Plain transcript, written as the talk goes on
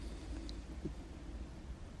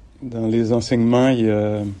Dans les enseignements, il y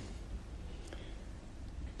a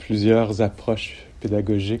plusieurs approches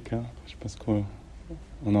pédagogiques. Je pense qu'on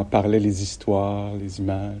en parlait, les histoires, les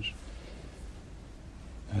images,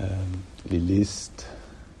 les listes,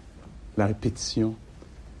 la répétition.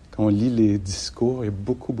 Quand on lit les discours, il y a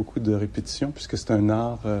beaucoup de répétitions, puisque c'est un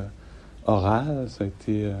art oral. Ça a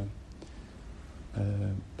été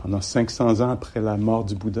pendant 500 ans après la mort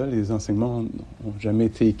du Bouddha, les enseignements n'ont jamais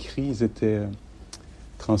été écrits, ils étaient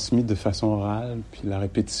transmis de façon orale, puis la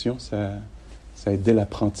répétition, ça aidait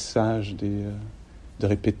l'apprentissage de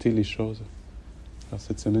répéter les choses. Alors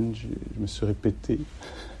cette semaine, je me suis répété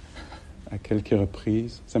à quelques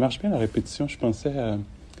reprises. Ça marche bien la répétition, je pensais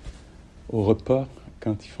au repas,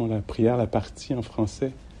 quand ils font la prière, la partie en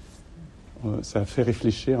français. Ça fait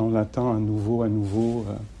réfléchir, on l'attend à nouveau.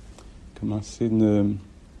 Commencez, ne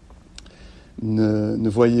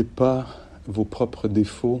voyez pas vos propres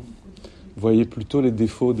défauts. Voyez plutôt les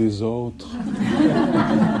défauts des autres.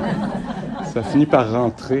 Ça finit par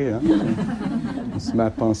rentrer. On se met à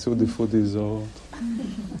penser aux défauts des autres.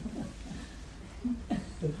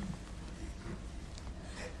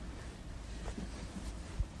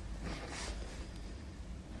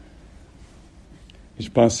 Et je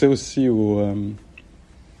pensais aussi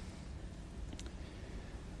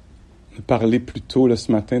parler plus tôt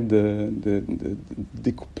ce matin de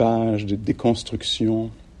découpage, de déconstruction,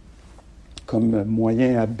 comme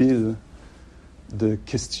moyen habile de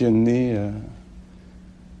questionner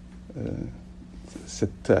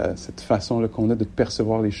cette façon qu'on a de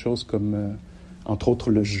percevoir les choses comme, entre autres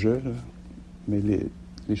le jeu, mais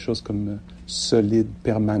les choses comme solides,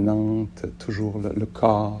 permanentes, toujours le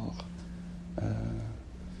corps.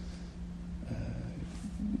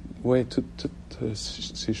 Toutes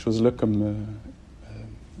ces choses-là comme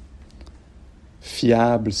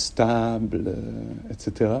fiables, stables,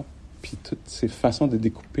 etc. Puis toutes ces façons de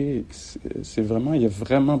découper, il y a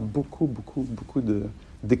vraiment beaucoup de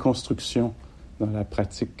déconstruction dans la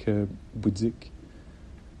pratique bouddhique.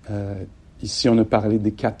 Ici, on a parlé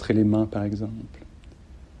des 4 éléments, par exemple.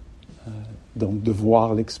 Donc, de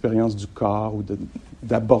voir l'expérience du corps ou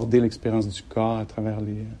d'aborder l'expérience du corps à travers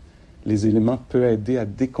les éléments peut aider à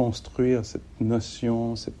déconstruire cette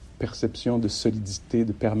notion, cette perception de solidité,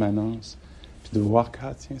 de permanence, puis de voir que,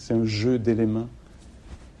 c'est un jeu d'éléments.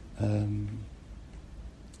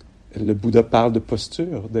 Le Bouddha parle de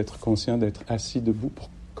posture, d'être conscient, d'être assis debout pour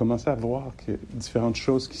commencer à voir qu'il y a différentes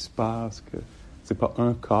choses qui se passent, que c'est pas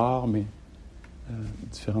un corps, mais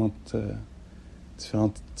différentes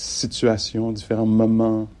situations, différents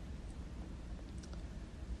moments.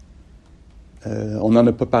 On n'en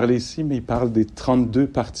a pas parlé ici, mais il parle des 32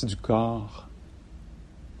 parties du corps.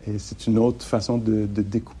 Et c'est une autre façon de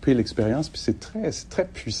découper l'expérience, puis c'est très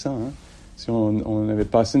puissant. Si on avait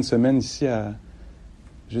passé une semaine ici à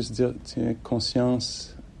juste dire, tiens,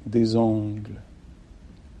 conscience des ongles,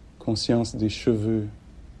 conscience des cheveux,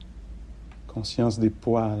 conscience des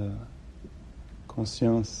poils,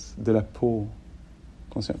 conscience de la peau,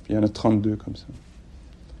 puis il y en a 32 comme ça.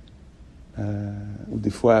 Ou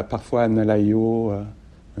parfois à Nalayo,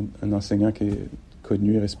 un enseignant qui est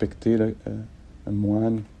connu et respecté, un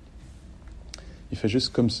moine, il fait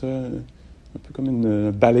juste comme ça, un peu comme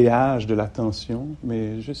un balayage de l'attention,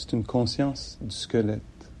 mais juste une conscience du squelette,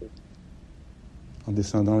 en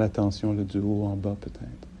descendant l'attention du haut en bas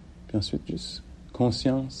peut-être. Puis ensuite, juste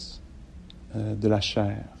conscience de la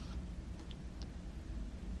chair,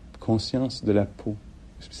 conscience de la peau.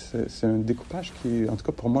 C'est un découpage qui, en tout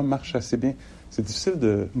cas pour moi, marche assez bien. C'est difficile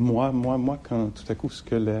de moi, quand tout à coup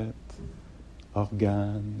squelette,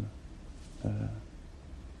 organes,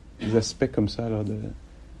 des aspects comme ça alors de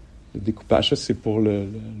découpage. Ça, c'est pour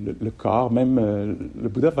le corps. Même le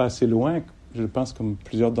Bouddha va assez loin, je pense, comme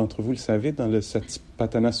plusieurs d'entre vous le savez, dans le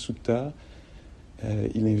Satipatthana Sutta.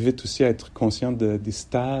 Il invite aussi à être conscient des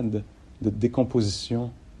stades de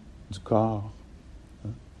décomposition du corps.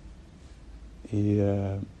 Et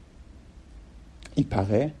il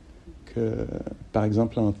paraît que, par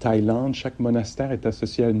exemple, en Thaïlande, chaque monastère est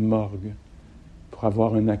associé à une morgue pour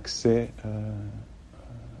avoir un accès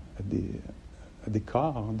à des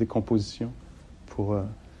corps en décomposition.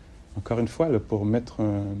 Encore une fois, pour mettre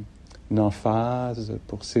une emphase,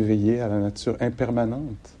 pour s'éveiller à la nature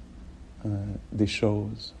impermanente des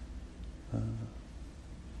choses. Je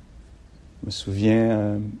me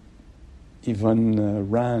souviens... Yvonne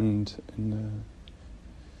Rand, une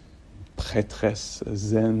prêtresse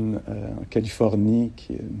zen en Californie,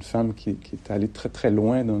 qui est une femme qui est allée très très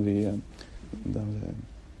loin dans les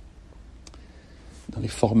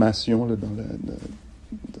formations, je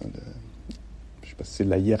sais pas si c'est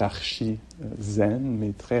la hiérarchie zen,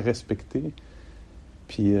 mais très respectée.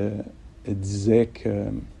 Puis elle disait que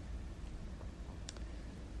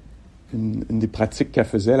une des pratiques qu'elle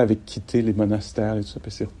faisait, elle avait quitté les monastères et tout ça, puis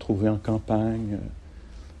elle s'est retrouvée en campagne.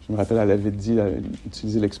 Je me rappelle, elle avait dit, elle avait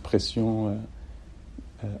utilisé l'expression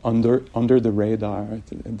under the radar.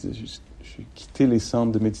 Elle disait, j'ai quitté les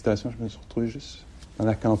centres de méditation, je me suis retrouvé juste dans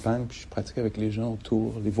la campagne, puis je pratique avec les gens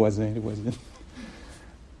autour, les voisins, les voisines.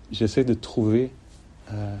 J'essaie de trouver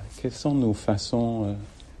quelles sont nos façons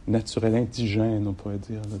naturelles, indigènes, on pourrait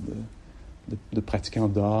dire, de pratiquer en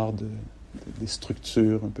dehors des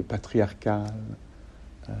structures un peu patriarcales,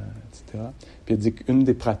 etc. Puis elle dit qu'une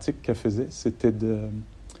des pratiques qu'elle faisait, c'était de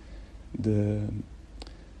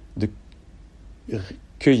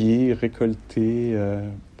cueillir, récolter,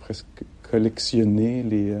 presque collectionner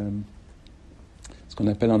ce qu'on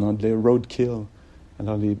appelle en anglais roadkill,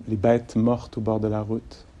 alors les bêtes mortes au bord de la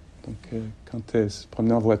route. Donc, quand elle se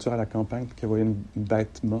promenait en voiture à la campagne, qu'elle voyait une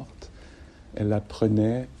bête morte, elle la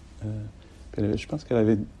prenait. Je pense qu'elle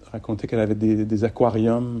avait raconté qu'elle avait des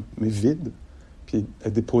aquariums, mais vides. Puis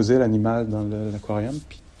elle déposait l'animal dans l'aquarium,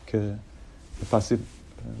 puis qu'elle passait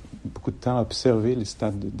beaucoup de temps à observer les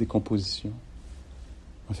stades de décomposition.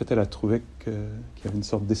 En fait, elle a trouvé qu'il y avait une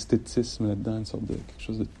sorte d'esthétisme là-dedans, une sorte de quelque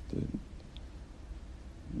chose de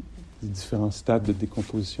différents stades de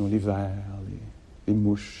décomposition, les vers, les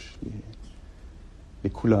mouches, les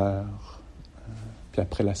couleurs. Puis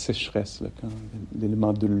après la sécheresse, là, quand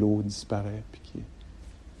l'élément de l'eau disparaît, puis qu'il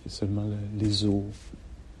y a seulement les os,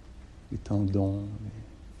 les tendons,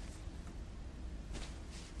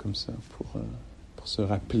 comme ça, pour se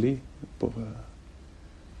rappeler,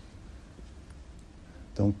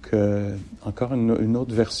 Donc, encore une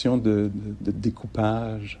autre version de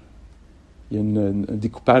découpage. Il y a un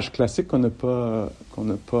découpage classique on n'a pas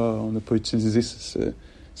utilisé ce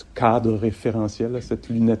cadre référentiel, là, cette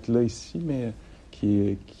lunette-là ici, mais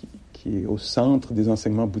qui est au centre des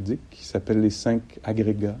enseignements bouddhiques, qui s'appelle les 5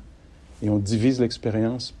 agrégats. Et on divise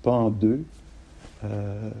l'expérience pas en deux,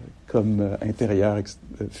 comme intérieur,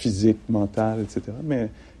 physique, mental, etc., mais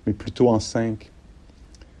plutôt en 5.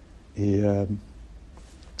 Et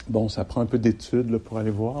bon, ça prend un peu d'études là, pour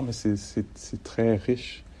aller voir, mais c'est très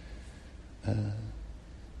riche.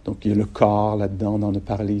 Donc, il y a le corps là-dedans, on en a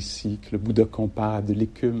parlé ici, que le Bouddha compare à de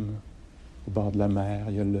l'écume au bord de la mer.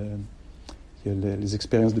 Il y a les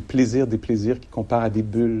expériences de plaisir, des plaisirs qui comparent à des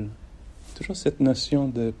bulles. Toujours cette notion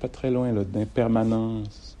de, pas très loin, là,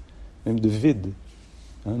 d'impermanence, même de vide.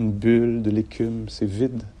 Hein, une bulle, de l'écume, c'est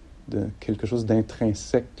vide, de quelque chose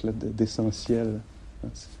d'intrinsèque, là, d'essentiel. Hein,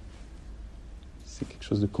 c'est quelque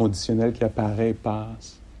chose de conditionnel qui apparaît et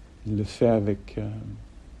passe. Il le fait avec...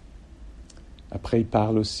 Après, il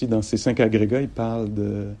parle aussi, dans ces 5 agrégats, il parle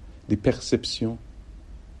des perceptions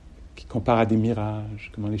qui comparent à des mirages,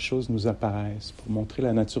 comment les choses nous apparaissent, pour montrer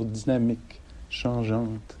la nature dynamique,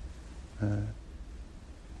 changeante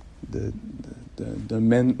d'un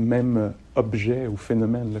même objet ou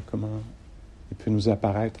phénomène, là, comment il peut nous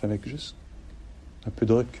apparaître avec juste un peu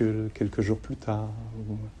de recul, quelques jours plus tard,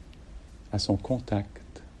 ou à son contact.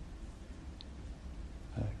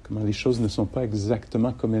 Comment les choses ne sont pas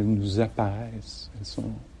exactement comme elles nous apparaissent. Elles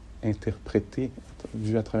sont interprétées,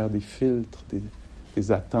 vues à travers des filtres,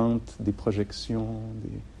 des attentes, des projections,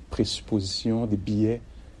 des présuppositions, des biais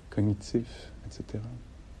cognitifs, etc.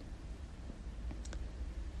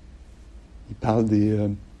 Il parle des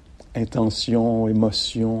intentions,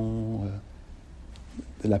 émotions,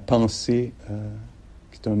 de la pensée,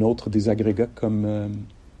 qui est un autre des agrégats, comme...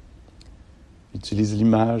 utilise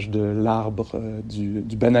l'image de l'arbre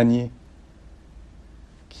du bananier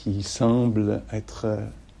qui semble être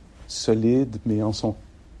solide, mais en son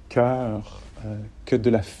cœur que de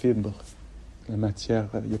la fibre, la matière.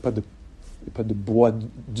 Il n'y a pas de bois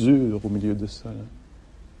dur au milieu de ça, là.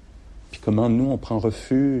 Puis comment nous, on prend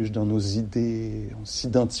refuge dans nos idées, on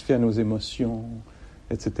s'identifie à nos émotions,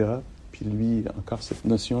 etc. Puis lui, encore cette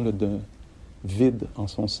notion là, de vide en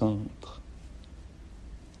son centre.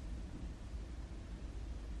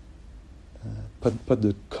 Pas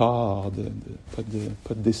de corps,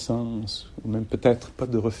 pas d'essence, ou même peut-être pas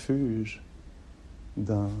de refuge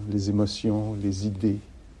dans les émotions, les idées.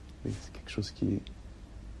 C'est quelque chose qui est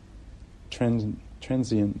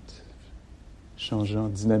transient, changeant,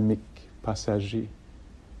 dynamique, passager,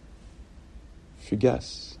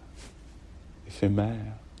 fugace,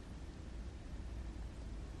 éphémère.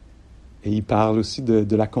 Et il parle aussi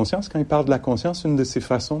de la conscience. Quand il parle de la conscience, une de ses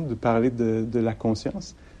façons de parler de la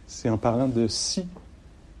conscience, c'est en parlant de six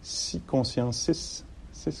consciences,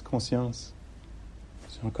 six consciences.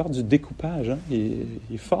 C'est encore du découpage, hein? Il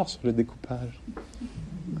est fort sur le découpage.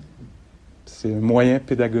 C'est un moyen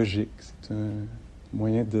pédagogique, c'est un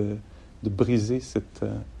moyen de de briser cette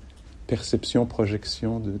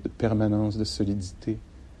perception-projection de permanence, de solidité.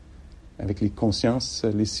 Avec les consciences,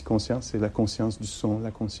 les 6 consciences, c'est la conscience du son,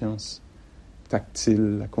 la conscience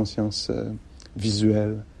tactile, la conscience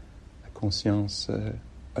visuelle, la conscience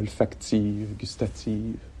olfactive,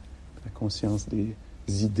 gustative, la conscience des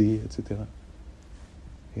idées, etc.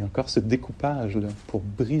 Et encore ce découpage-là pour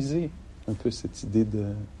briser un peu cette idée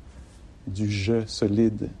du je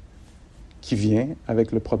solide qui vient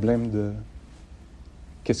avec le problème de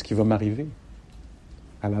qu'est-ce qui va m'arriver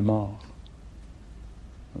à la mort.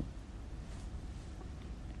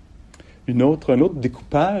 Un autre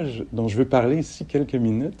découpage dont je veux parler ici quelques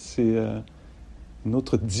minutes, c'est une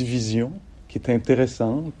autre division qui est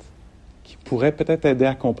intéressante, qui pourrait peut-être aider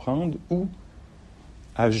à comprendre ou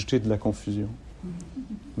à ajouter de la confusion.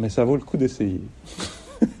 Mais ça vaut le coup d'essayer.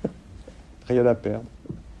 Rien à perdre.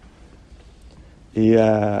 Et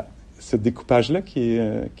ce découpage-là qui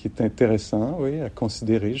est intéressant, oui, à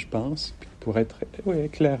considérer, je pense, puis pour être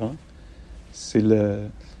éclairant, c'est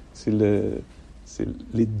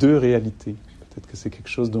les 2 réalités. Peut-être que c'est quelque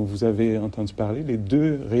chose dont vous avez entendu parler, les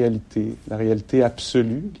 2 réalités, la réalité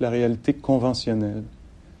absolue, la réalité conventionnelle.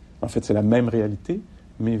 En fait, c'est la même réalité,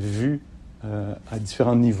 mais vue à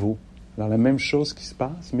différents niveaux. Alors, la même chose qui se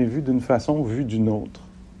passe, mais vue d'une façon ou vue d'une autre.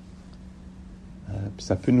 Puis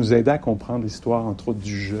ça peut nous aider à comprendre l'histoire, entre autres,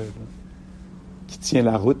 du jeu, là, qui tient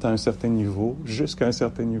la route à un certain niveau, jusqu'à un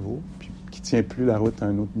certain niveau, puis qui ne tient plus la route à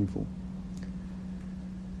un autre niveau.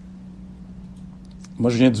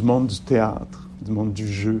 Moi, je viens du monde du théâtre, du monde du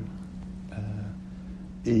jeu.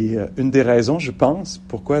 Et une des raisons, je pense,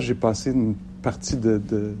 pourquoi j'ai passé une partie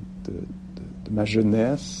de ma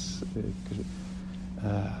jeunesse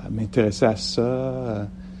à m'intéresser à ça,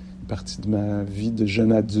 une partie de ma vie de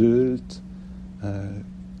jeune adulte,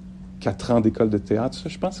 4 ans d'école de théâtre, ça,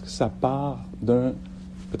 je pense que ça part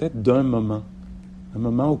peut-être d'un moment. Un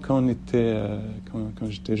moment où quand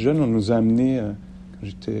j'étais jeune, on nous a amenés, quand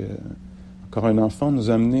j'étais encore un enfant, on nous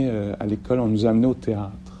a amenés à l'école, on nous a amenés au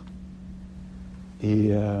théâtre.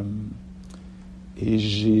 Et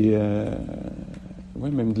j'ai...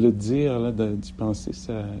 même de le dire, là, d'y penser,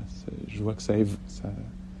 je vois que c'est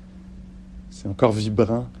encore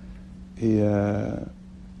vibrant. Et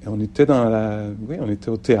on était on était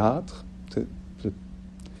au théâtre.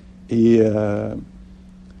 Et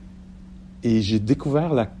j'ai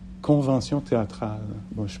découvert la convention théâtrale.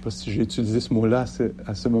 Bon, je ne sais pas si j'ai utilisé ce mot-là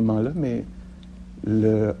à ce moment-là, mais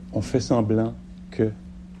on fait semblant que...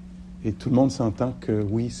 Et tout le monde s'entend que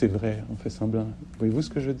oui, c'est vrai, on fait semblant. Voyez-vous ce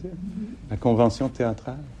que je veux dire? La convention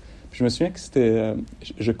théâtrale. Puis je me souviens que c'était...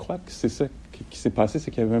 je crois que c'est ça qui s'est passé, c'est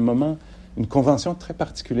qu'il y avait un moment, une convention très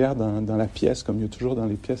particulière dans la pièce, comme il y a toujours dans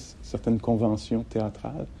les pièces certaines conventions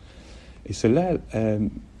théâtrales. Et celle-là, elle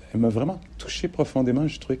m'a vraiment touché profondément.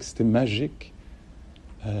 Je trouvais que c'était magique,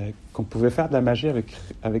 qu'on pouvait faire de la magie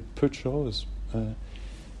avec peu de choses.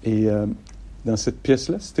 Dans cette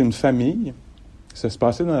pièce-là, c'était une famille. Ça se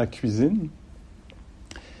passait dans la cuisine.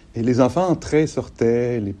 Et les enfants entraient et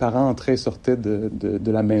sortaient, les parents entraient et sortaient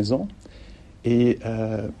de la maison. Et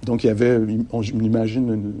donc, il y avait, on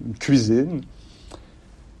imagine, une cuisine,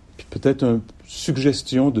 puis peut-être une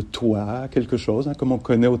suggestion de toit, quelque chose, hein, comme on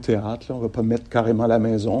connaît au théâtre. Là, on ne va pas mettre carrément la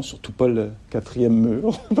maison, surtout pas le 4e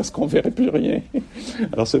mur, parce qu'on ne verrait plus rien.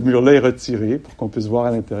 Alors, ce mur-là est retiré pour qu'on puisse voir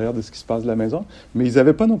à l'intérieur de ce qui se passe de la maison. Mais ils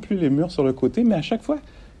n'avaient pas non plus les murs sur le côté, mais à chaque fois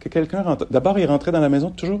que quelqu'un rentrait... D'abord, il rentrait dans la maison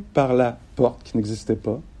toujours par la porte qui n'existait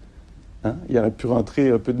pas. Hein? Il aurait pu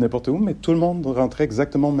rentrer un peu de n'importe où, mais tout le monde rentrait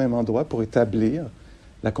exactement au même endroit pour établir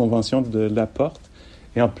la convention de la porte.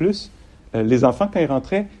 Et en plus, les enfants, quand ils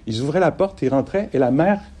rentraient, ils ouvraient la porte, ils rentraient, et la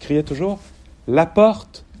mère criait toujours « La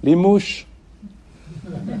porte, les mouches !»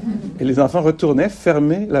 Et les enfants retournaient,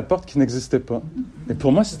 fermer la porte qui n'existait pas. Et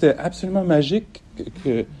pour moi, c'était absolument magique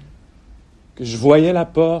que je voyais la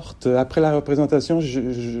porte. Après la représentation,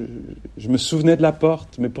 je me souvenais de la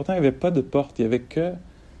porte, mais pourtant, il n'y avait pas de porte, il n'y avait que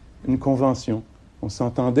une convention. On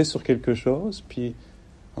s'entendait sur quelque chose, puis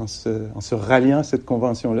en se ralliant à cette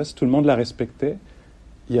convention-là, si tout le monde la respectait,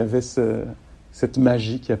 il y avait cette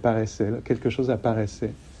magie qui apparaissait, là, quelque chose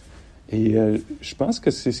apparaissait. Et je pense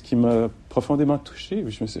que c'est ce qui m'a profondément touché.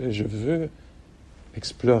 Je me suis dit, je veux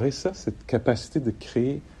explorer ça, cette capacité de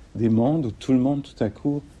créer des mondes où tout le monde, tout à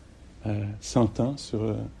coup, s'entend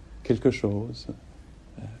sur quelque chose.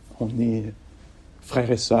 On est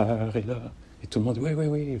frères et sœurs, et là, et tout le monde dit,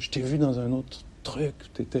 oui, je t'ai vu dans un autre truc,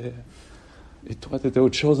 et toi, t'étais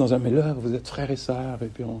autre chose dans un, mais là, vous êtes frères et sœurs, et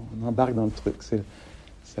puis on embarque dans le truc. C'est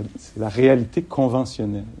la réalité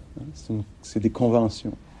conventionnelle. Hein? C'est des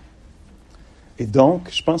conventions. Et donc,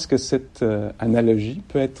 je pense que cette analogie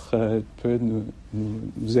peut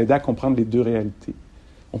nous aider à comprendre les deux réalités.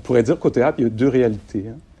 On pourrait dire qu'au théâtre, il y a deux réalités.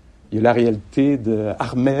 Hein. Il y a la réalité de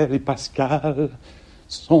Armel et Pascal,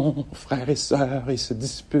 sont frères et sœurs, ils se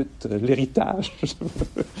disputent l'héritage,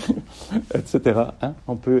 etc. Hein?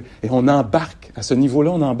 Et on embarque, à ce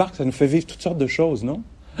niveau-là, ça nous fait vivre toutes sortes de choses, non?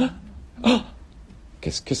 Ah!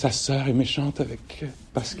 Qu'est-ce que sa sœur est méchante avec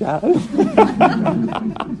Pascal?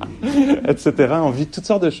 Etc. On vit toutes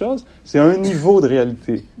sortes de choses. C'est un niveau de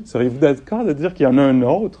réalité. Seriez-vous d'accord de dire qu'il y en a un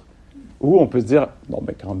autre où on peut se dire, non,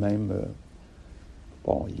 mais quand même,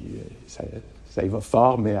 ça y va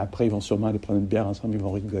fort, mais après, ils vont sûrement aller prendre une bière ensemble, ils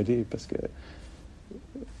vont rigoler, parce que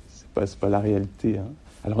c'est pas la réalité. Hein?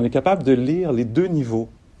 Alors, on est capable de lire les deux niveaux.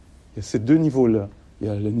 Il y a ces deux niveaux-là. Il y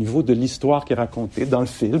a le niveau de l'histoire qui est racontée dans le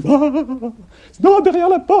film. Non, derrière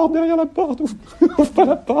la porte, ouvre pas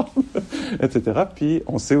la porte, etc. Puis,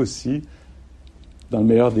 on sait aussi, dans le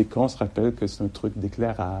meilleur des cas, on se rappelle que c'est un truc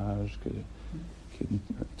d'éclairage, que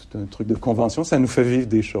tout un truc de convention. Ça nous fait vivre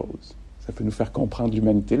des choses. Ça peut nous faire comprendre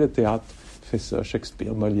l'humanité. Le théâtre fait ça,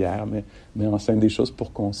 Shakespeare, Molière, mais enseigne des choses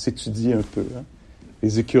pour qu'on s'étudie un peu. Hein.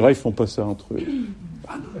 Les écureuils font pas ça entre eux.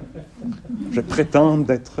 Je prétends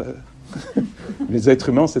d'être... Les êtres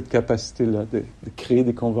humains ont cette capacité-là de créer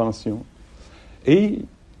des conventions. Et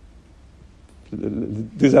le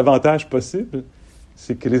désavantage possible,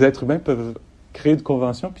 c'est que les êtres humains peuvent créer des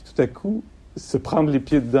conventions, puis tout à coup, se prendre les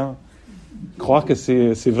pieds dedans, croire que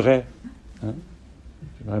c'est vrai. Hein?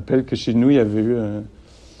 Je me rappelle que chez nous, il y avait eu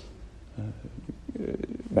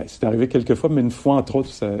c'est arrivé quelques fois, mais une fois, entre autres,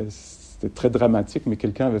 c'était très dramatique, mais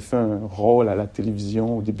quelqu'un avait fait un rôle à la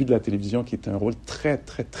télévision, au début de la télévision, qui était un rôle très,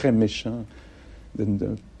 très, très méchant de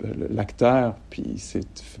l'acteur, puis il s'est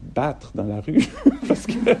fait battre dans la rue, parce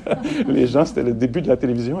que les gens, c'était le début de la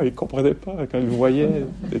télévision, et ils ne comprenaient pas quand ils le voyaient.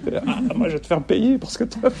 Ils étaient là, moi, je vais te faire payer pour ce que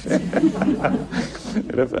tu as fait.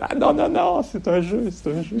 Et là, non, c'est un jeu.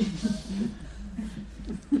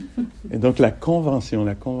 Et donc, la convention.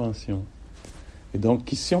 Et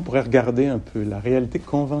donc, ici, on pourrait regarder un peu la réalité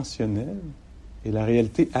conventionnelle et la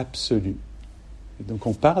réalité absolue. Et donc,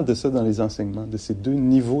 on parle de ça dans les enseignements, de ces deux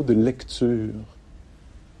niveaux de lecture.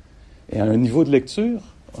 Et à un niveau de lecture,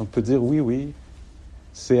 on peut dire, oui,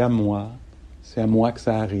 c'est à moi que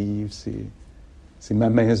ça arrive, c'est ma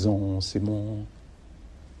maison, c'est mon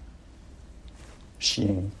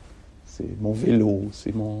chien, c'est mon vélo,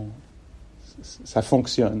 ça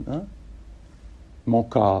fonctionne, hein? Mon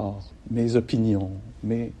corps, mes opinions,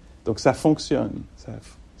 donc ça fonctionne,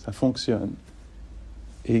 ça fonctionne.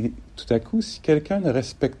 Et tout à coup, si quelqu'un ne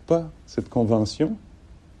respecte pas cette convention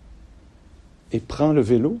et prend le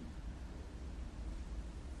vélo,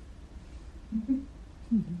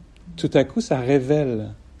 tout à coup, ça révèle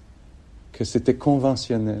que c'était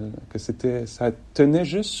conventionnel, que ça tenait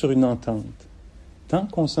juste sur une entente. Tant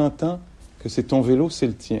qu'on s'entend que c'est ton vélo, c'est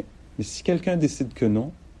le tien. Mais si quelqu'un décide que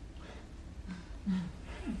non,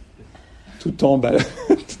 tout tombe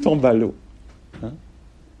à l'eau. Hein?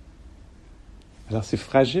 Alors, c'est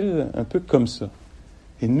fragile, un peu comme ça.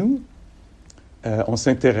 Et nous, on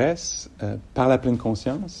s'intéresse, par la pleine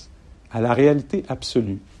conscience, à la réalité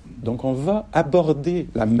absolue. Donc, on va aborder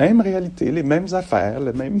la même réalité, les mêmes affaires,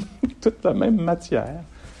 toute la même matière,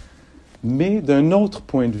 mais d'un autre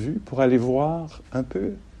point de vue, pour aller voir un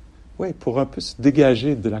peu, pour un peu se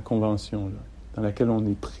dégager de la convention là, dans laquelle on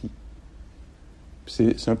est pris.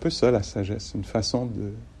 C'est un peu ça, la sagesse, une façon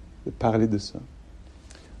de parler de ça.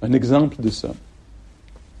 Un exemple de ça,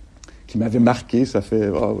 qui m'avait marqué, ça fait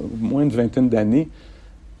moins de 20 d'années,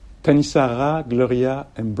 Thanissara Gloria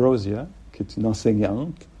Ambrosia, qui est une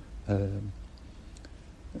enseignante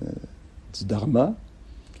du Dharma,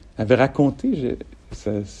 avait raconté,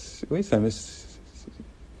 je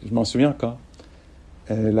m'en souviens encore,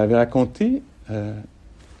 elle avait raconté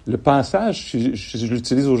le passage, je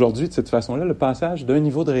l'utilise aujourd'hui de cette façon-là, le passage d'un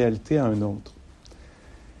niveau de réalité à un autre.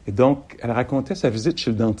 Et donc, elle racontait sa visite chez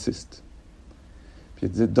le dentiste. Puis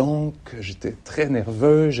elle disait, donc, j'étais très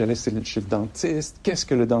nerveux, j'allais chez le dentiste, qu'est-ce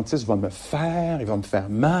que le dentiste va me faire? Il va me faire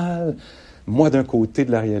mal. Moi d'un côté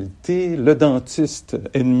de la réalité, le dentiste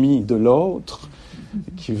ennemi de l'autre,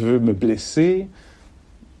 qui veut me blesser.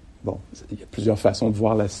 Bon, il y a plusieurs façons de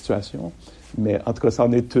voir la situation, mais en tout cas,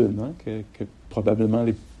 c'en est une, hein, que probablement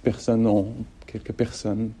quelques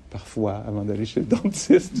personnes, parfois, avant d'aller chez le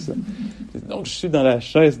dentiste. Tout ça. Donc, je suis dans la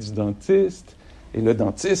chaise du dentiste, et le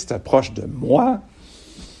dentiste approche de moi,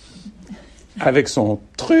 avec son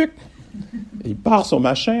truc, il part son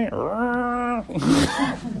machin,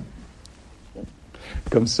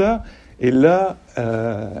 comme ça, et là,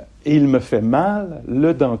 il me fait mal,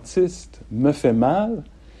 le dentiste me fait mal,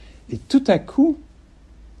 Et tout à coup,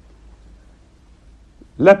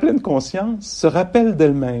 la pleine conscience se rappelle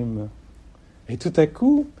d'elle-même. Et tout à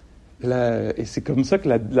coup, et c'est comme ça que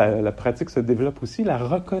la pratique se développe aussi, la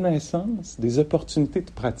reconnaissance des opportunités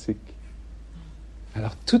de pratique.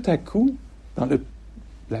 Alors tout à coup, dans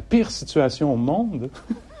la pire situation au monde,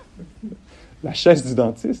 la chaise du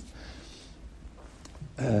dentiste,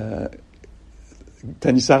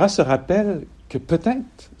 Thanissara se rappelle que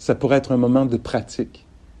peut-être ça pourrait être un moment de pratique.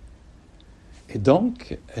 Et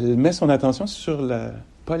donc, elle met son attention sur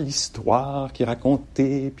pas l'histoire qui est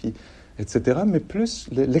racontée, puis, etc., mais plus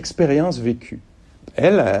l'expérience vécue.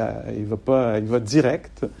 Elle, il va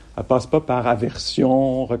direct, elle passe pas par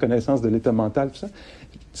aversion, reconnaissance de l'état mental, tout ça.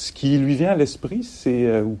 Ce qui lui vient à l'esprit,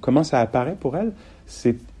 ou comment ça apparaît pour elle,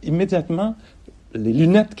 c'est immédiatement les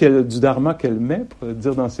lunettes du dharma qu'elle met, pour le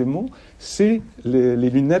dire dans ces mots, c'est les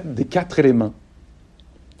lunettes des 4 éléments.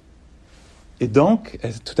 Et donc,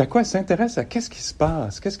 tout à coup, elle s'intéresse à qu'est-ce qui se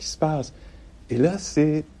passe. Et là,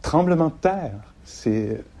 c'est tremblement de terre,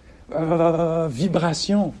 c'est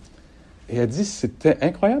vibration. Et elle dit, c'était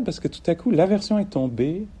incroyable parce que tout à coup, l'aversion est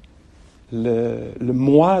tombée, le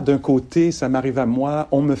moi d'un côté, ça m'arrive à moi,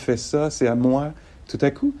 on me fait ça, c'est à moi. Tout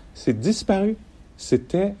à coup, c'est disparu.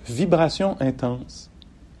 C'était vibration intense.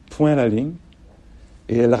 Point à la ligne.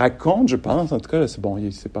 Et elle raconte, je pense, en tout cas,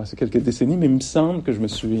 il s'est passé quelques décennies, mais il me semble que je me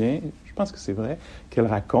souviens, je pense que c'est vrai, qu'elle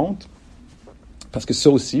raconte, parce que ça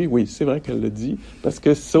aussi, oui, c'est vrai qu'elle le dit, parce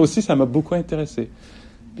que ça aussi, ça m'a beaucoup intéressé.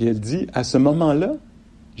 Puis elle dit, à ce moment-là,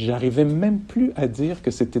 j'arrivais même plus à dire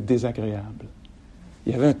que c'était désagréable.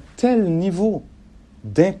 Il y avait un tel niveau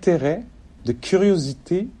d'intérêt, de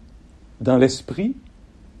curiosité dans l'esprit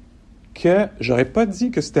que j'aurais pas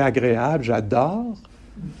dit que c'était agréable, j'adore,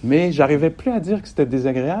 mais j'arrivais plus à dire que c'était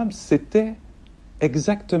désagréable, c'était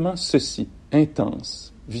exactement ceci,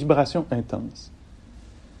 intense, vibration intense.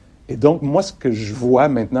 Et donc, moi, ce que je vois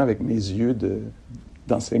maintenant avec mes yeux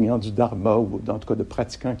d'enseignant du Dharma, ou en tout cas de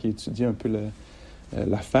pratiquant qui étudie un peu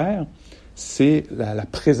l'affaire, c'est la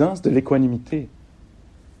présence de l'équanimité,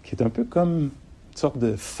 qui est un peu comme une sorte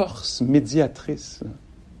de force médiatrice,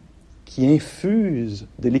 qui infuse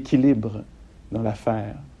de l'équilibre dans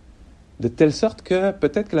l'affaire, de telle sorte que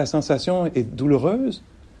peut-être que la sensation est douloureuse,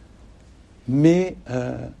 mais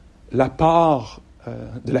la part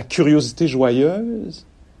de la curiosité joyeuse,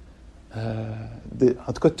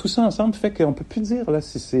 en tout cas tout ça ensemble fait qu'on ne peut plus dire là,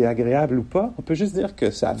 si c'est agréable ou pas, on peut juste dire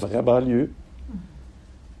que ça a vraiment lieu,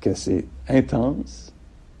 que c'est intense,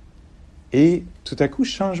 et tout à coup,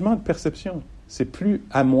 changement de perception. C'est plus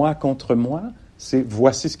à moi contre moi, c'est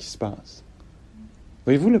voici ce qui se passe.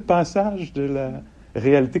 Voyez-vous le passage de la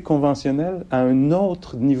réalité conventionnelle à un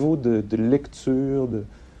autre niveau de lecture,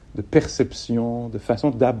 de perception, de façon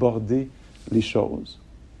d'aborder les choses.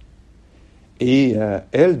 Et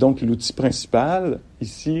elle, donc, l'outil principal,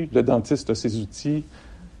 ici, le dentiste a ses outils,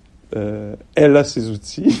 elle a ses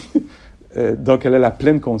outils, donc elle a la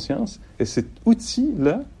pleine conscience, et cet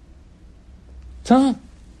outil-là tend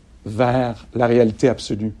vers la réalité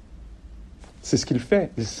absolue. C'est ce qu'il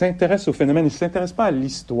fait. Il s'intéresse au phénomène. Il ne s'intéresse pas à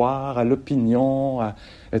l'histoire, à l'opinion,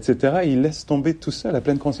 etc. Il laisse tomber tout ça. La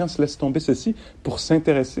pleine conscience laisse tomber ceci pour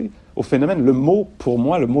s'intéresser au phénomène. Le mot, pour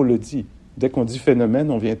moi, le mot le dit. Dès qu'on dit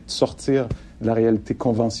phénomène, on vient sortir de la réalité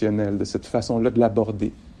conventionnelle, de cette façon-là de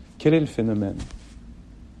l'aborder. Quel est le phénomène?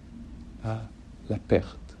 Ah, la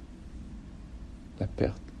perte. La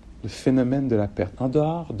perte. Le phénomène de la perte. En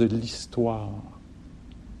dehors de l'histoire,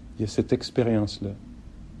 il y a cette expérience-là.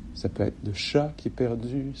 Ça peut être le chat qui est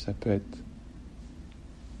perdu, ça peut être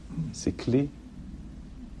ses clés.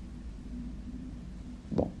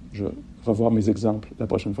 Bon, je vais revoir mes exemples la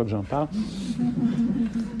prochaine fois que j'en parle.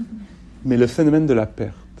 Mais le phénomène de la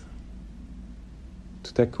perte,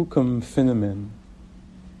 tout à coup comme phénomène.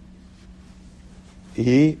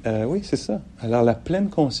 Et oui, c'est ça. Alors la pleine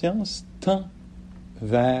conscience tend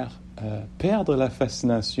vers perdre la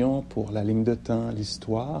fascination pour la ligne de temps,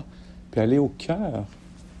 l'histoire, puis aller au cœur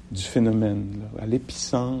du phénomène, là, à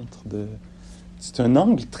l'épicentre de... C'est un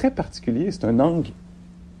angle très particulier, c'est un angle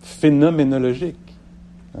phénoménologique.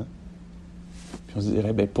 Hein? Puis on se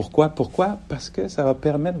dirait, pourquoi? Parce que ça va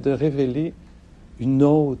permettre de révéler une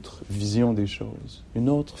autre vision des choses, une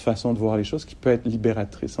autre façon de voir les choses qui peut être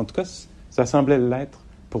libératrice. En tout cas, ça semblait l'être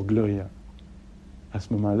pour Gloria. À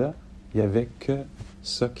ce moment-là, il n'y avait que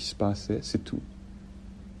ça qui se passait, c'est tout.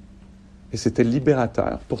 Et c'était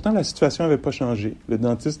libérateur. Pourtant, la situation n'avait pas changé. Le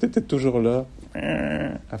dentiste était toujours là,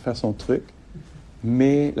 à faire son truc.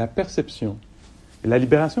 Mais la perception, et la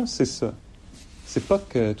libération, c'est ça. C'est pas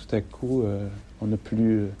que tout à coup, on n'a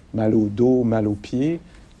plus mal au dos, mal aux pieds.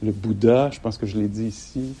 Le Bouddha, je pense que je l'ai dit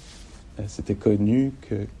ici, c'était connu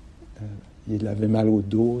que il avait mal au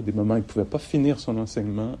dos, des moments où il ne pouvait pas finir son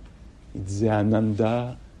enseignement. Il disait à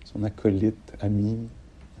Ananda, son acolyte, ami,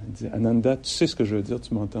 il disait, Ananda, tu sais ce que je veux dire,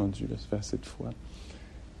 tu m'as entendu, là, ça fait assez de fois.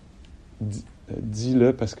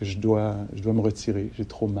 Dis-le parce que je dois me retirer, j'ai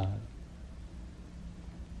trop mal.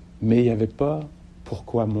 Mais il n'y avait pas «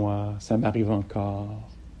 pourquoi moi, ça m'arrive encore,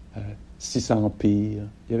 si ça empire ».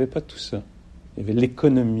 Il n'y avait pas tout ça. Il y avait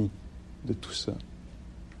l'économie de tout ça.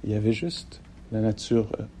 Il y avait juste la nature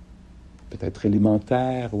peut-être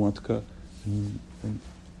élémentaire, ou en tout cas une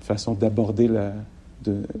façon d'aborder la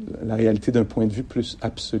réalité d'un point de vue plus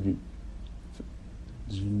absolu,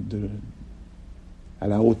 à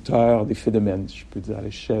la hauteur des phénomènes, si je peux dire, à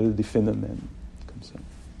l'échelle des phénomènes, comme ça.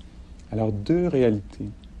 Alors, deux réalités.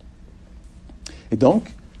 Et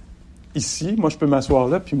donc, ici, moi, je peux m'asseoir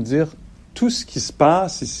là puis me dire, tout ce qui se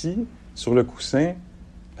passe ici, sur le coussin,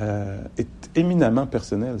 est éminemment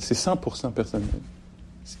personnel. C'est 100% personnel.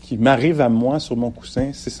 Ce qui m'arrive à moi sur mon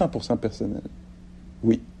coussin, c'est 100% personnel.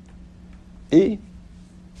 Oui. Et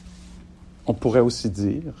on pourrait aussi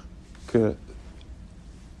dire que...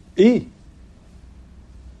 Et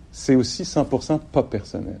c'est aussi 100% pas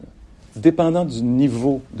personnel. Dépendant du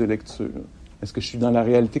niveau de lecture. Est-ce que je suis dans la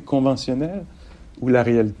réalité conventionnelle ou la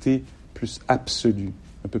réalité plus absolue,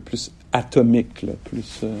 un peu plus atomique, là,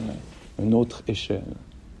 plus une autre échelle?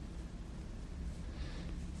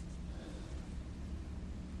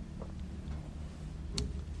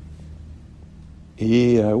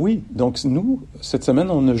 Et oui, donc nous, cette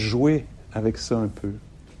semaine, on a joué avec ça un peu.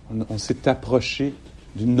 On s'est approché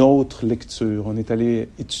d'une autre lecture. On est allé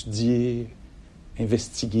étudier,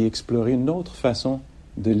 investiguer, explorer une autre façon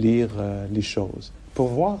de lire les choses, pour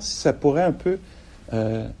voir si ça pourrait un peu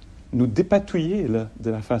nous dépatouiller là,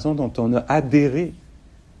 de la façon dont on a adhéré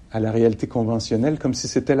à la réalité conventionnelle, comme si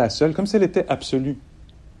c'était la seule, comme si elle était absolue.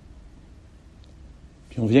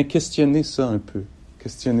 Puis on vient questionner ça un peu,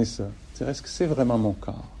 questionner ça. Dire, est-ce que c'est vraiment mon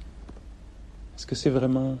corps? Est-ce que c'est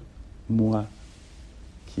vraiment moi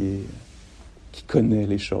qui connaît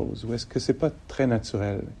les choses? Ou est-ce que c'est pas très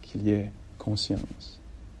naturel qu'il y ait conscience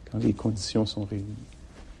quand les conditions sont réunies?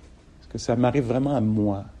 Est-ce que ça m'arrive vraiment à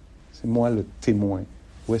moi? C'est moi le témoin?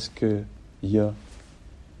 Ou est-ce qu'il y a,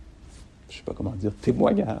 je sais pas comment dire,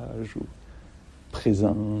 témoignage ou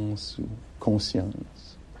présence ou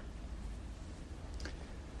conscience?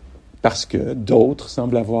 Parce que d'autres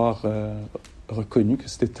semblent avoir reconnu que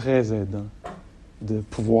c'était très aidant de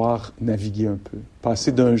pouvoir naviguer un peu.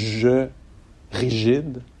 Passer d'un jeu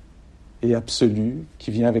rigide et absolu qui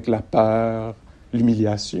vient avec la peur,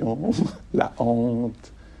 l'humiliation, la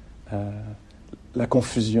honte, la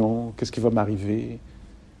confusion, qu'est-ce qui va m'arriver?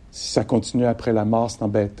 Si ça continue après la mort, c'est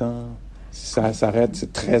embêtant. Si ça s'arrête,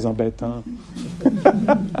 c'est très embêtant.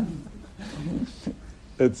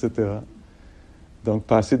 Etc. Donc,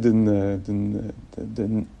 passer d'un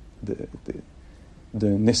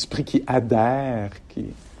esprit qui adhère,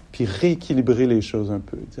 puis rééquilibrer les choses un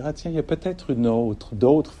peu. Dire, ah tiens, il y a peut-être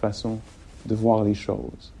d'autres façons de voir les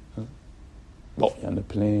choses. Hein? Bon, il y en a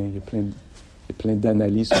plein, il y a plein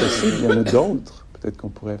d'analyses possibles, il y en a d'autres. Peut-être qu'on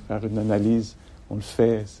pourrait faire une analyse, on le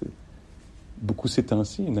fait beaucoup ces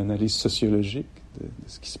temps-ci, une analyse sociologique de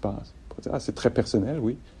ce qui se passe. Pour dire, c'est très personnel,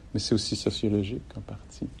 oui, mais c'est aussi sociologique en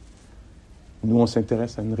partie. Nous, on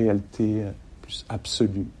s'intéresse à une réalité plus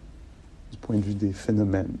absolue, du point de vue des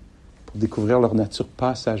phénomènes, pour découvrir leur nature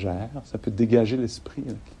passagère. Ça peut dégager l'esprit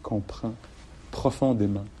là, qui comprend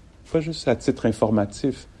profondément. Pas juste à titre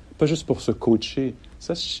informatif, pas juste pour se coacher.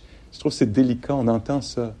 Ça, je trouve que c'est délicat, on entend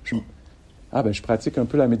ça. Je pratique un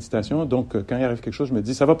peu la méditation, donc quand il arrive quelque chose, je me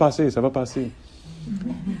dis, ça va passer, ça va passer.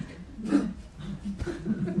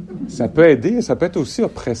 Ça peut aider, ça peut être aussi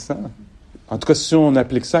oppressant. En tout cas, si on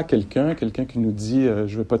applique ça à quelqu'un qui nous dit «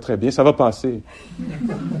 je vais pas très bien », ça va passer.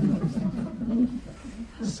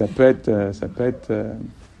 Ça peut être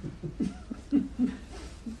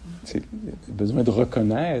c'est besoin de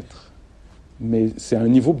reconnaître, mais c'est à un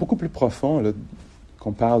niveau beaucoup plus profond là,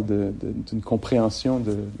 qu'on parle d'une compréhension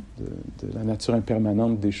de la nature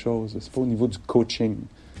impermanente des choses. C'est pas au niveau du coaching.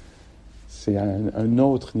 C'est à un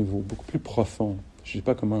autre niveau, beaucoup plus profond. Je sais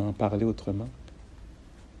pas comment en parler autrement.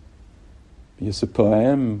 Il y a ce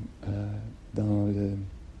poème dans le...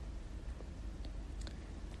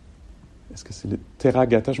 Est-ce que c'est le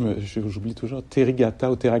Theragatha? J'oublie toujours.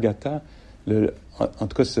 Therigatha ou Theragatha. En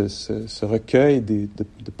tout cas, ce recueil de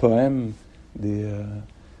poèmes des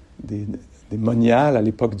moniales à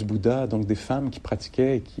l'époque du Bouddha, donc des femmes qui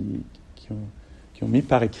pratiquaient et qui ont mis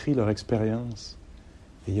par écrit leur expérience.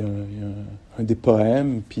 Et il y a un des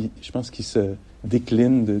poèmes, puis je pense qu'il se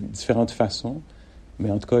décline de différentes façons. Mais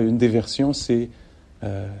en tout cas, une des versions, c'est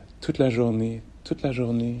toute la journée,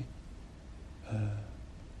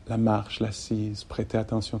 la marche, l'assise, prêter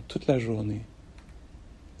attention toute la journée.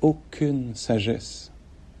 Aucune sagesse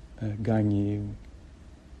gagnée.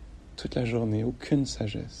 Toute la journée, aucune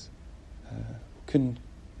sagesse. Aucune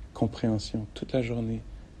compréhension. Toute la journée.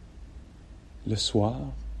 Le soir,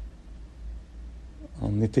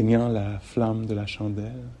 en éteignant la flamme de la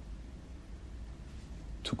chandelle,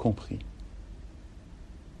 tout compris.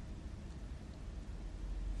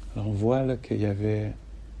 Alors on voit là qu'il y avait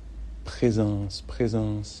présence,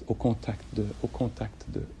 au contact de,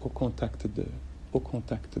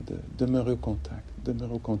 demeurer au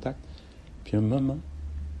contact. Puis un moment,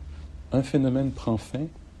 un phénomène prend fin,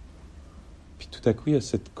 puis tout à coup il y a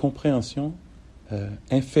cette compréhension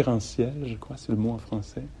inférentielle, je crois, c'est le mot en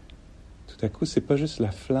français. Tout à coup, c'est pas juste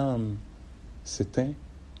la flamme s'éteint,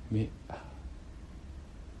 mais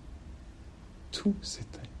tout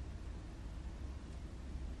s'éteint.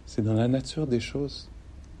 C'est dans la nature des choses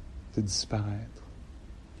de disparaître.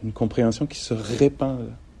 Une compréhension qui se répand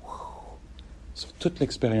là, sur toute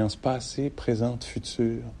l'expérience passée, présente,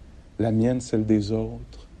 future, la mienne, celle des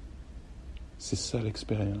autres. C'est ça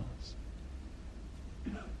l'expérience.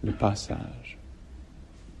 Le passage.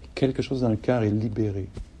 Quelque chose dans le cœur est libéré.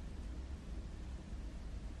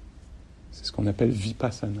 C'est ce qu'on appelle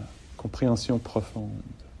vipassana, compréhension profonde.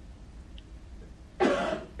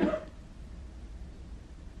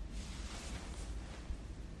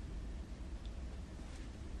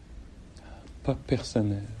 Pas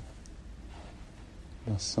personnel,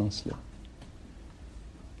 dans ce sens-là.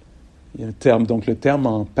 Il y a un terme, donc le terme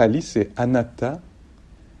en pali, c'est anatta,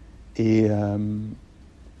 et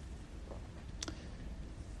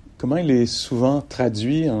comment il est souvent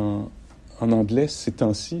traduit en anglais ces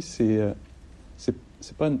temps-ci, c'est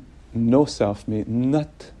pas no self, mais not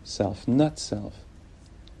self.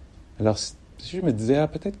 Alors, si je me disais,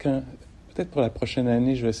 peut-être pour la prochaine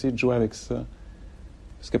année, je vais essayer de jouer avec ça.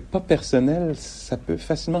 Parce que pas personnel, ça peut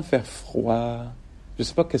facilement faire froid. Je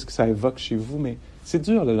sais pas qu'est-ce que ça évoque chez vous, mais c'est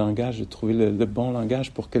dur le langage, de trouver le bon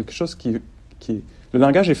langage pour quelque chose qui est... Le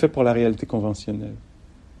langage est fait pour la réalité conventionnelle.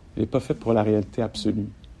 Il n'est pas fait pour la réalité absolue.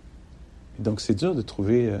 Et donc c'est dur de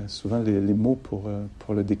trouver souvent les mots pour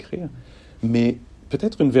le décrire. Mais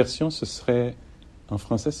peut-être une version, en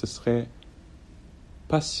français, ce serait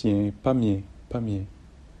pas sien, pas mien.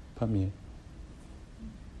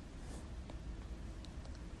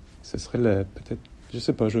 Ce serait peut-être, je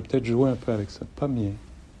sais pas, je vais peut-être jouer un peu avec ça. Pas mien.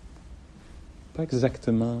 Pas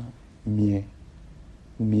exactement mien.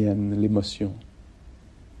 Ou mienne, l'émotion.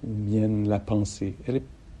 Ou mienne, la pensée. Elle est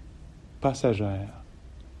passagère.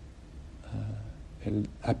 Elle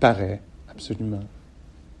apparaît, absolument.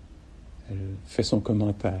 Elle fait son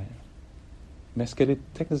commentaire. Mais est-ce qu'elle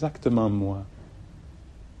est exactement moi?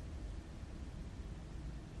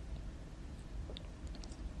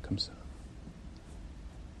 Comme ça.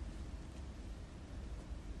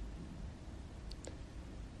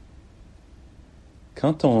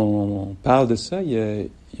 Quand on parle de ça, il y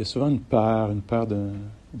a souvent une peur de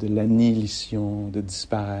l'annihilation, de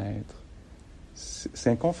disparaître. C'est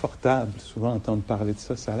inconfortable, souvent, d'entendre parler de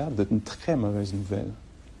ça. Ça a l'air d'être une très mauvaise nouvelle.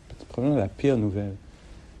 Peut-être probablement la pire nouvelle.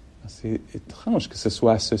 C'est étrange que ce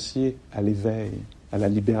soit associé à l'éveil, à la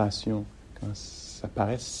libération, quand ça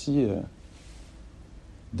paraît si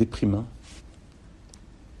déprimant.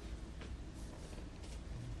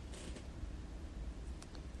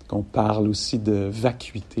 On parle aussi de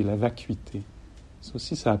vacuité, la vacuité. Ça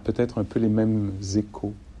aussi, ça a peut-être un peu les mêmes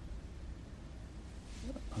échos.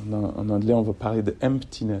 En anglais, on va parler de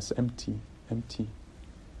emptiness, empty.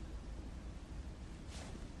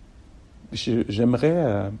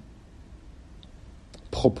 J'aimerais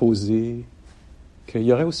proposer qu'il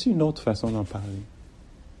y aurait aussi une autre façon d'en parler.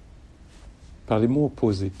 Par les mots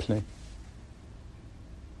opposés, plein.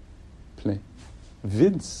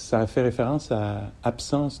 Vide, ça fait référence à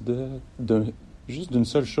absence juste d'une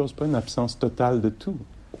seule chose, pas une absence totale de tout,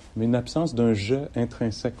 mais une absence d'un je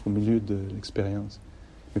intrinsèque au milieu de l'expérience.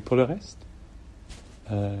 Mais pour le reste,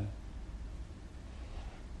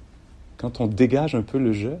 quand on dégage un peu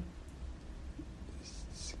le je,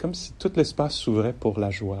 c'est comme si tout l'espace s'ouvrait pour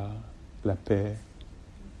la joie, la paix,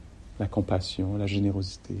 la compassion, la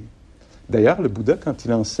générosité. D'ailleurs, le Bouddha, quand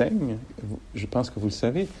il enseigne, je pense que vous le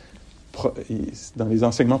savez, dans les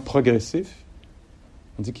enseignements progressifs,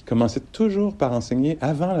 on dit qu'il commençait toujours par enseigner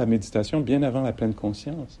avant la méditation, bien avant la pleine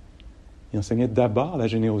conscience. Il enseignait d'abord la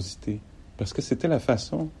générosité, parce que c'était la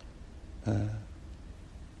façon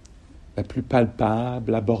la plus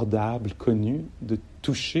palpable, abordable, connue, de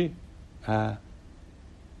toucher à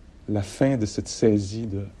la fin de cette saisie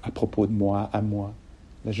à propos de moi, à moi.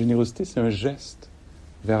 La générosité, c'est un geste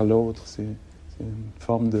vers l'autre, c'est une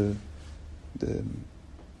forme une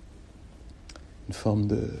forme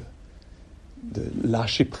de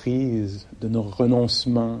lâcher prise, de nos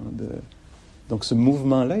renoncements. Donc ce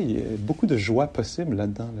mouvement-là, il y a beaucoup de joie possible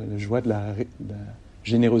là-dedans, la joie de la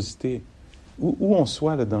générosité. Où on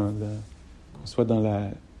soit là, qu'on soit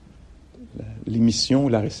dans l'émission ou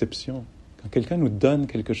la réception. Quand quelqu'un nous donne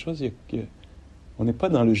quelque chose, on n'est pas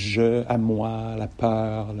dans le « je », à moi, la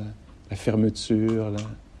peur, la fermeture,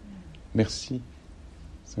 merci.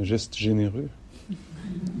 C'est un geste généreux.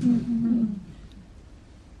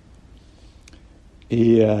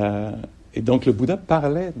 Et donc le Bouddha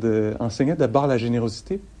enseignait d'abord la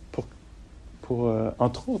générosité pour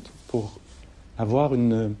entre autres, pour avoir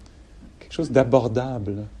quelque chose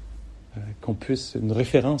d'abordable, une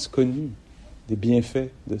référence connue des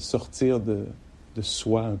bienfaits, de sortir de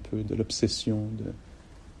soi un peu, de l'obsession,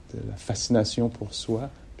 de la fascination pour soi,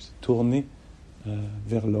 puis se tourner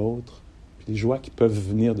vers l'autre, puis les joies qui peuvent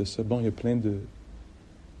venir de ça. Bon, il y a plein de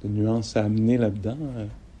nuances à amener là-dedans.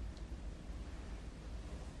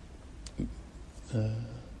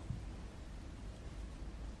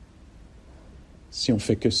 Si on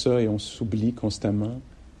fait que ça et on s'oublie constamment,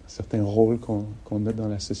 certains rôles qu'on a dans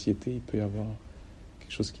la société, il peut y avoir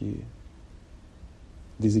quelque chose qui est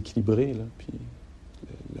déséquilibré, là. Puis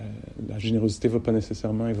la générosité ne va pas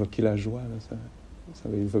nécessairement évoquer la joie, là. Ça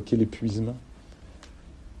va évoquer l'épuisement.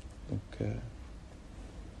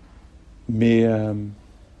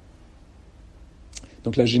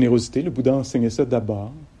 Donc la générosité, le Bouddha enseignait ça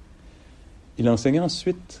d'abord. Il enseignait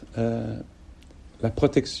ensuite la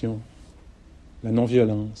protection, la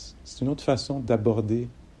non-violence. C'est une autre façon d'aborder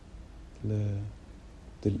le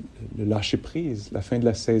lâcher-prise, la fin de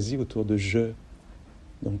la saisie autour de « je ».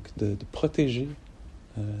 Donc de protéger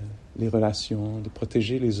les relations, de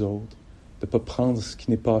protéger les autres, de ne pas prendre ce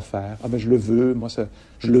qui n'est pas offert. « Ah ben je le veux, moi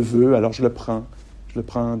je le veux, alors je le prends. Je le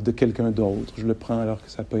prends de quelqu'un d'autre, je le prends alors que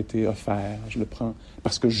ça n'a pas été offert, je le prends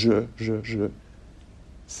parce que je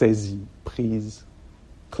saisie, prise,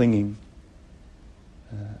 clinging,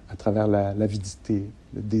 à travers l'avidité,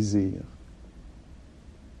 le désir.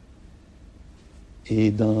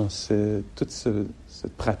 Et dans toute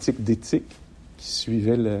cette pratique d'éthique qui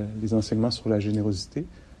suivait les enseignements sur la générosité,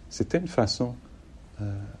 c'était une façon,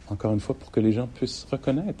 encore une fois, pour que les gens puissent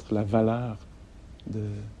reconnaître la valeur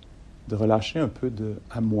de relâcher un peu de «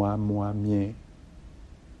 à moi, mien ».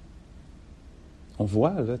 On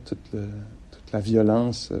voit là toute la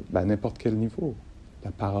violence à n'importe quel niveau.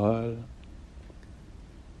 La parole,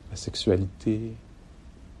 la sexualité,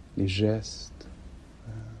 les gestes.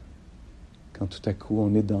 Quand tout à coup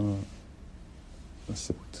on est dans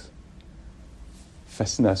cette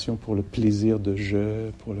fascination pour le plaisir de je,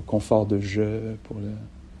 pour le confort de je, pour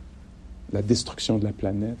la destruction de la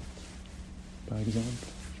planète, par exemple.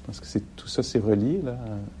 Je pense que tout ça, c'est relié là,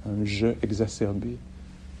 à un je exacerbé.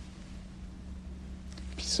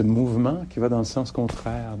 Puis ce mouvement qui va dans le sens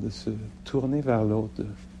contraire, de se tourner vers l'autre,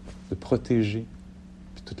 de protéger,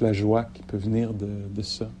 puis toute la joie qui peut venir de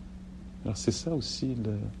ça. Alors c'est ça aussi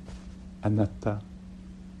le anatta.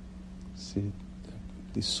 C'est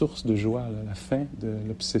des sources de joie, là, la fin de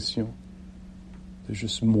l'obsession, de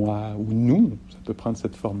juste moi ou nous. Ça peut prendre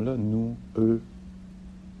cette forme-là, nous, eux.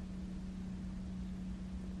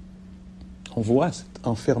 On voit cet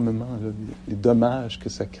enfermement, là, les dommages que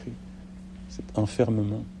ça crée, cet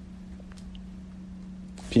enfermement.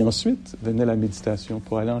 Puis ensuite venait la méditation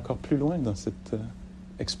pour aller encore plus loin dans cette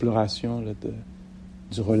exploration là,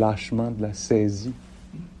 du relâchement, de la saisie,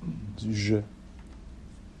 du je. Alors,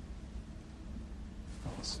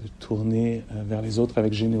 se tourner vers les autres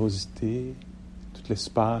avec générosité, tout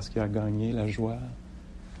l'espace qu'il y a à gagner, la joie,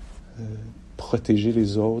 protéger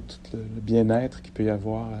les autres, le bien-être qu'il peut y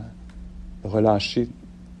avoir à relâcher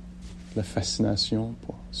la fascination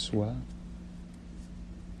pour soi.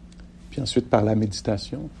 Puis ensuite, par la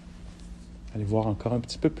méditation, aller voir encore un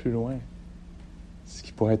petit peu plus loin ce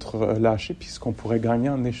qui pourrait être relâché, puis ce qu'on pourrait gagner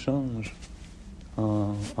en échange,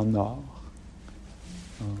 en or,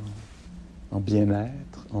 en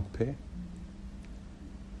bien-être, en paix.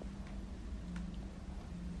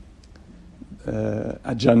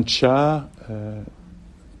 Ajahn Chah,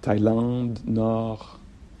 Thaïlande, nord,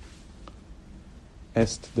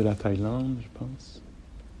 est de la Thaïlande, je pense.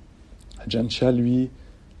 Ajahn Chah, lui,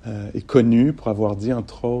 est connu pour avoir dit,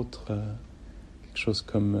 entre autres, quelque chose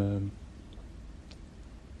comme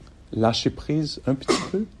lâcher prise un petit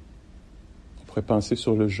peu. On pourrait penser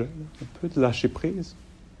sur le je, un peu de lâcher prise,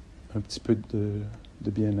 un petit peu de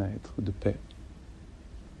bien-être, de paix.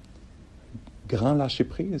 Grand lâcher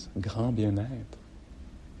prise, grand bien-être.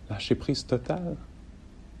 Lâcher prise total,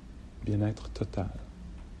 bien-être total.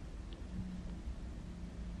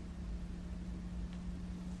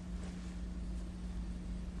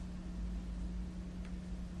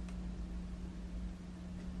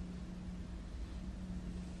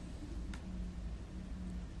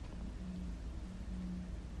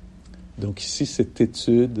 Donc ici, cette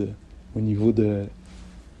étude au niveau de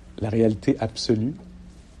la réalité absolue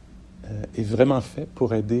est vraiment faite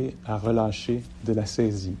pour aider à relâcher de la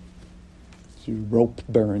saisie, du rope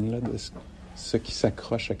burn, là, de ce qui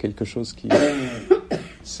s'accroche à quelque chose qui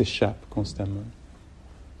s'échappe constamment.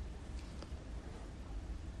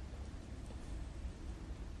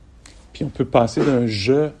 Puis on peut passer d'un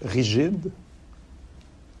je rigide,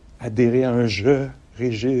 adhérer à un je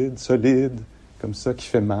rigide, solide, comme ça, qui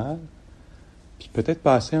fait mal, puis peut-être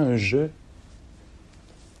passer à un je,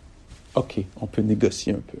 OK, on peut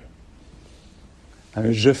négocier un peu. À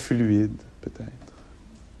un je fluide, peut-être.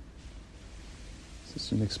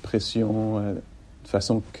 C'est une expression de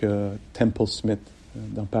façon que Temple Smith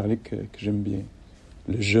d'en parler que j'aime bien.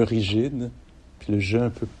 Le je rigide, puis le je un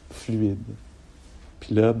peu fluide.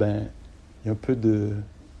 Puis là, il y a un peu de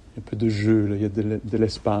jeu, là. Il y a de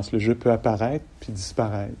l'espace. Le jeu peut apparaître puis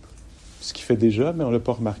disparaître. Ce qu'il fait déjà, mais on ne l'a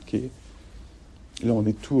pas remarqué. Là, on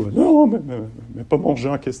est tout... non, mais pas mon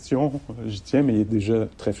jeu en question. J'y tiens, mais il est déjà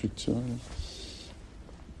très fluctuant. Là.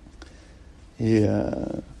 Et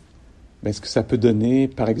ce que ça peut donner,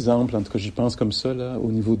 par exemple, en tout cas, j'y pense comme ça, là,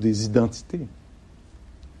 au niveau des identités.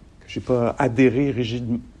 Que je n'ai pas adhéré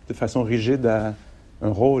de façon rigide à un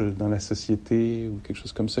rôle dans la société ou quelque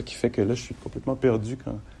chose comme ça qui fait que là, je suis complètement perdu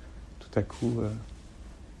quand tout à coup,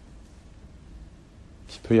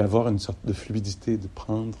 qu'il peut y avoir une sorte de fluidité de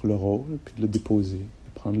prendre le rôle puis de le déposer,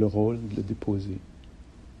 de prendre le rôle de le déposer.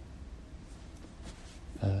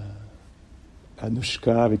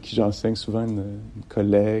 Anushka, avec qui j'enseigne souvent, une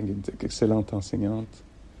collègue, une excellente enseignante.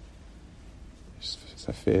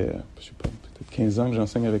 Ça fait, je sais pas, peut-être 15 ans que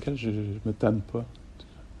j'enseigne avec elle, je me tanne pas.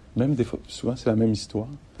 Même des fois, souvent c'est la même histoire.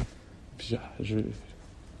 Puis je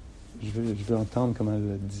veux entendre comment elle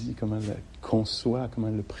le dit, comment elle le conçoit, comment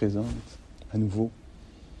elle le présente à nouveau.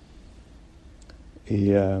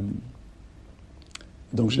 Et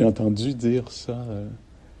donc je l'ai entendu dire ça.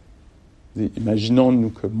 Imaginons-nous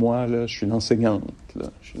que moi, là, je suis l'enseignante. Là.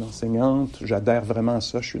 Je suis l'enseignante, j'adhère vraiment à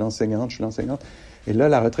ça, je suis l'enseignante. Et là,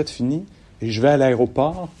 la retraite finit, et je vais à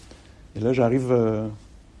l'aéroport, et là, j'arrive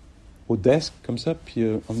au desk, comme ça, puis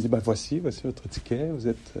on me dit, voici votre ticket, vous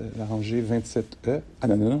êtes la rangée 27E. Ah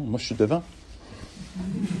non, moi, je suis devant.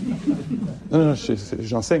 Non,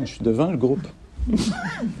 j'enseigne, je suis devant le groupe.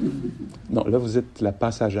 Non, là, vous êtes la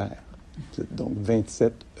passagère. Vous êtes donc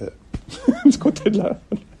 27E. Du côté de la...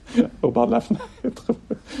 au bord de la fenêtre.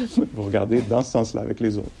 Vous regardez dans ce sens-là avec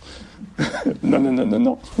les autres.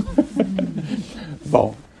 Non.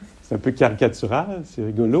 Bon, c'est un peu caricatural, c'est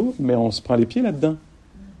rigolo, mais on se prend les pieds là-dedans.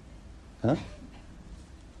 Hein?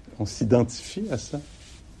 On s'identifie à ça.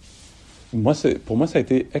 Pour moi, ça a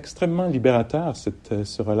été extrêmement libérateur,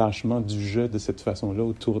 ce relâchement du jeu de cette façon-là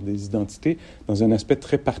autour des identités, dans un aspect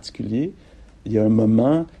très particulier. Il y a un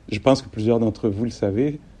moment, je pense que plusieurs d'entre vous le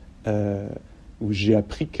savez, où j'ai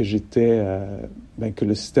appris que que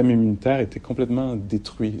le système immunitaire était complètement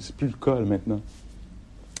détruit. C'est plus le cas maintenant.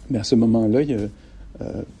 Mais à ce moment-là, il y a,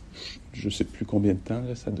 je ne sais plus combien de temps,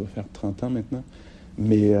 là, ça doit faire 30 ans maintenant,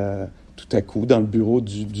 mais tout à coup, dans le bureau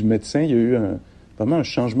du médecin, il y a eu vraiment un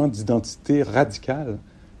changement d'identité radical.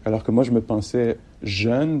 Alors que moi, je me pensais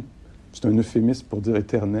jeune, c'est un euphémisme pour dire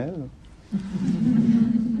éternel.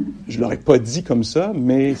 Je ne l'aurais pas dit comme ça,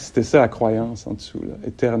 mais c'était ça la croyance en dessous, là.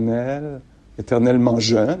 Éternellement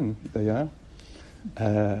jeune, d'ailleurs.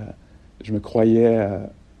 Je me croyais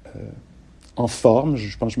en forme.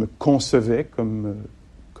 Je pense que je me concevais comme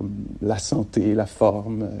la santé, la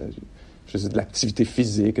forme. Je faisais de l'activité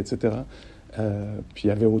physique, etc. Puis il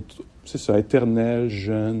y avait c'est ça, éternel,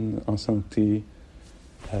 jeune, en santé.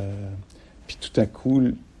 Puis tout à coup,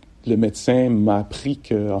 le médecin m'a appris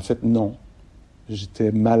que, en fait, non.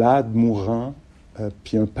 J'étais malade, mourant,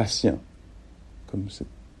 puis un patient. Comme c'est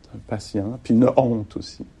un patient, puis une honte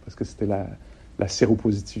aussi, parce que c'était la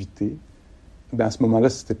séropositivité. À ce moment-là,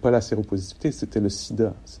 c'était pas la séropositivité, c'était le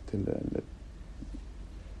sida. C'était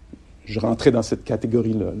je rentrais dans cette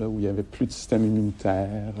catégorie-là, là, où il n'y avait plus de système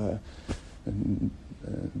immunitaire,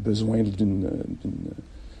 besoin d'une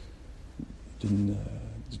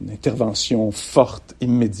intervention forte,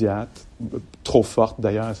 immédiate, trop forte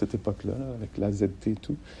d'ailleurs à cette époque-là, là, avec la ZT et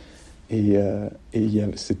tout. Et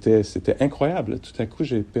c'était incroyable. Tout à coup,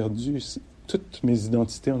 j'ai perdu toutes mes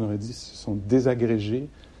identités, on aurait dit, se sont désagrégées.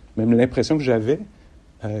 Même l'impression que j'avais,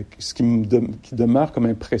 ce qui demeure comme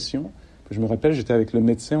impression. Je me rappelle, j'étais avec le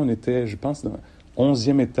médecin, on était, je pense, dans le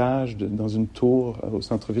 11e étage, dans une tour au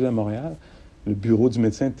centre-ville à Montréal. Le bureau du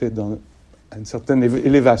médecin était à une certaine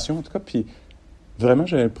élévation, en tout cas. Puis vraiment,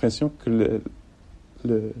 j'avais l'impression que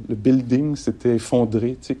le building s'était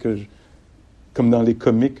effondré, tu sais, comme dans les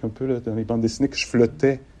comics, un peu, là, dans les bandes dessinées, que je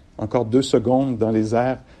flottais encore 2 secondes dans les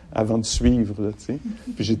airs avant de suivre, là, tu sais.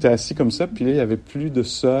 Puis j'étais assis comme ça, puis là, il n'y avait plus de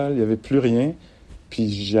sol, il n'y avait plus rien,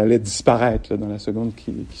 puis j'allais disparaître là, dans la seconde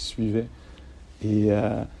qui suivait. Et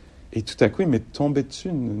tout à coup, il m'est tombé dessus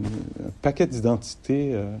un paquet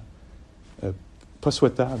d'identités pas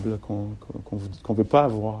souhaitables, là, qu'on ne veut pas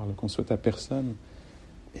avoir, là, qu'on souhaite à personne.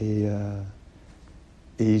 Et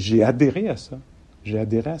j'ai adhéré à ça. J'ai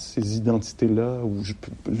adhéré à ces identités-là où je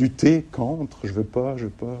peux lutter contre, je veux pas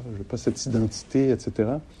cette identité,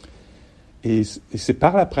 etc. Et c'est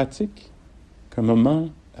par la pratique qu'un moment,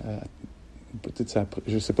 peut-être ça,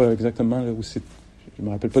 je ne sais pas exactement là où c'est, je ne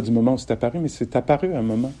me rappelle pas du moment où c'est apparu, mais c'est apparu à un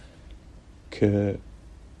moment que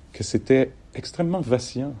c'était extrêmement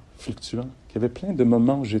vacillant, fluctuant, qu'il y avait plein de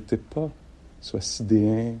moments où j'étais pas soit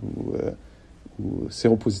sidéen ou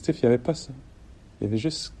séropositif, il n'y avait pas ça. Il y avait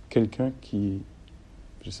juste quelqu'un qui,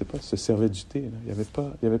 je ne sais pas, se servait du thé. Là. Il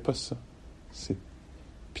n'y avait pas ça.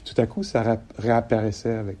 Puis tout à coup, ça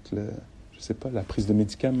réapparaissait avec je ne sais pas, la prise de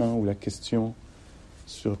médicaments ou la question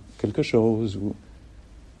sur quelque chose ou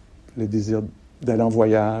le désir d'aller en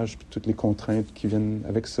voyage, puis toutes les contraintes qui viennent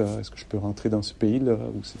avec ça. Est-ce que je peux rentrer dans ce pays-là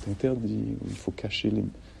où c'est interdit, où il faut cacher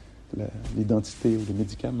l'identité ou les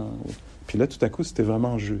médicaments? Puis là, tout à coup, c'était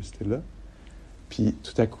vraiment un jeu. C'était là. Puis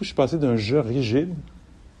tout à coup, je suis passé d'un jeu rigide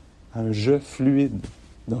à un jeu fluide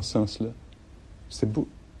dans ce sens-là. C'est beau.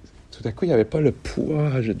 Tout à coup, il n'y avait pas le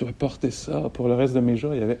poids, je dois porter ça pour le reste de mes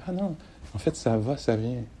jours. Il y avait, ah non, en fait, ça va, ça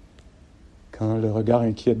vient. Quand le regard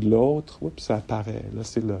inquiet de l'autre, ça apparaît. Là,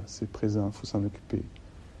 c'est présent, il faut s'en occuper.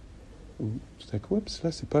 Ou tout à coup,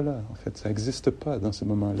 là, c'est pas là. En fait, ça n'existe pas dans ce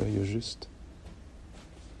moment-là. Il y a juste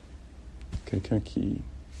quelqu'un qui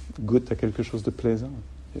goûte à quelque chose de plaisant.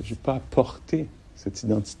 Je n'ai pas à porter cette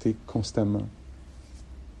identité constamment.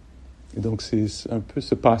 Et donc, c'est un peu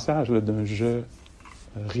ce passage là, d'un jeu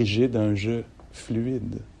rigide à un jeu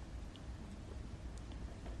fluide.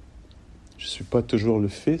 Je ne suis pas toujours le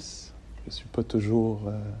fils, je ne suis pas toujours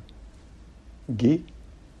gay,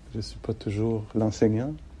 je ne suis pas toujours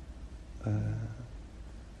l'enseignant.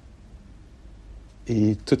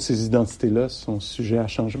 Et toutes ces identités-là sont sujets à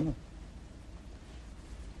changement.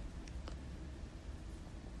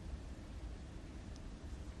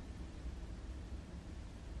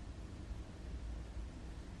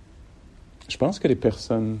 Je pense que les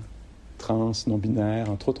personnes trans,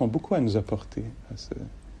 non-binaires, entre autres, ont beaucoup à nous apporter.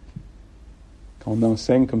 Quand on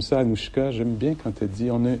enseigne comme ça à Anouchka, j'aime bien quand elle dit,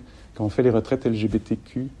 quand on fait les retraites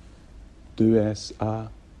LGBTQ, 2S,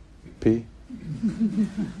 A, P.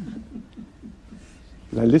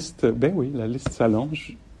 La liste, ben oui, la liste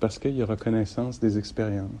s'allonge parce qu'il y a reconnaissance des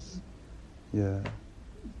expériences.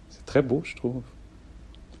 C'est très beau, je trouve.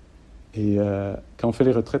 Et quand on fait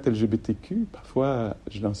les retraites LGBTQ, parfois,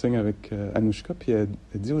 je l'enseigne avec Anouchka, puis elle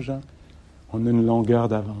dit aux gens, on a une longueur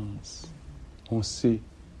d'avance. On sait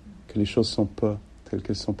que les choses ne sont pas telles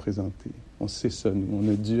qu'elles sont présentées. On sait ça, nous. On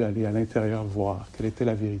a dû aller à l'intérieur voir quelle était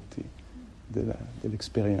la vérité de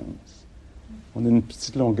l'expérience. On a une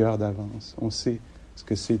petite longueur d'avance. On sait ce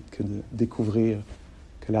que c'est que de découvrir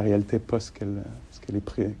que la réalité n'est pas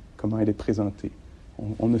comment elle est présentée.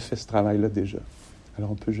 On a fait ce travail-là déjà.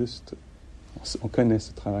 Alors on peut juste... On connaît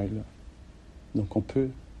ce travail-là. Donc on peut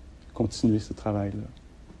continuer ce travail-là.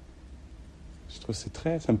 Je trouve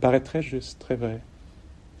que ça me paraît très juste, très vrai.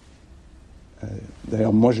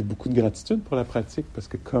 D'ailleurs, moi, j'ai beaucoup de gratitude pour la pratique parce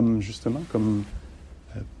que comme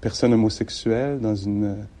personne homosexuelle dans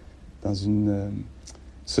une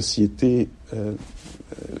société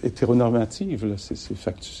hétéronormative, là, c'est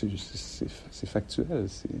factuel.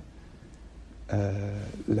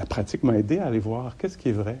 La pratique m'a aidé à aller voir qu'est-ce qui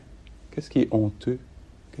est vrai, qu'est-ce qui est honteux,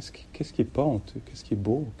 qu'est-ce qui est pas honteux, qu'est-ce qui est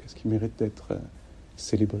beau, qu'est-ce qui mérite d'être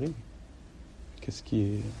célébré,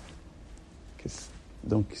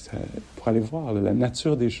 donc, pour aller voir la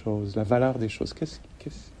nature des choses, la valeur des choses, est-ce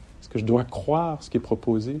que je dois croire ce qui est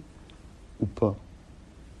proposé ou pas?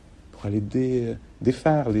 Pour aller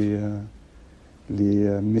défaire les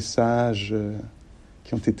messages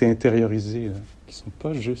qui ont été intériorisés, là, qui ne sont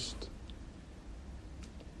pas justes.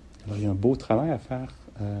 Alors, il y a un beau travail à faire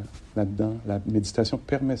là-dedans. La méditation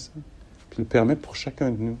permet ça. Puis elle le permet pour chacun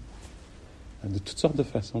de nous, de toutes sortes de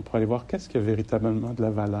façons, pour aller voir qu'est-ce qui a véritablement de la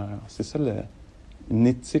valeur. C'est ça, une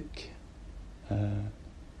éthique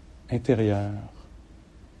intérieure,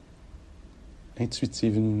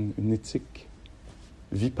 intuitive, une éthique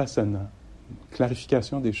vipassana, une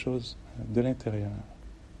clarification des choses de l'intérieur.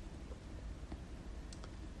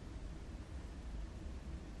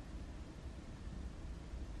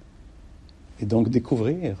 Et donc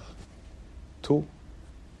découvrir tôt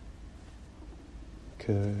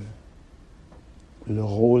que le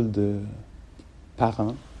rôle de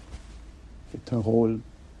parent est un rôle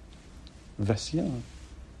vacillant,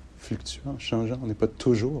 fluctuant, changeant. On n'est pas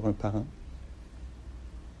toujours un parent.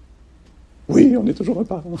 Oui, on est toujours un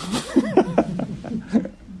parent.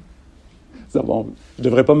 C'est bon, je ne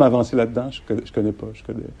devrais pas m'avancer là-dedans, je connais pas.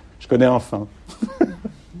 Je connais enfant. Je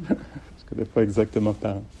ne connais pas exactement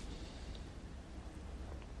parent.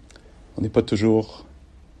 On n'est pas toujours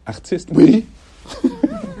artiste. Oui.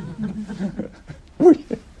 Oui.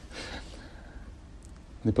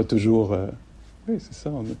 On n'est pas toujours... oui, c'est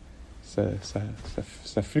ça.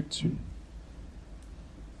 Ça fluctue.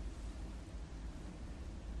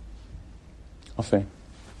 Enfin,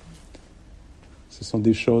 ce sont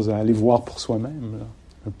des choses à aller voir pour soi-même, là,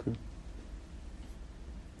 un peu.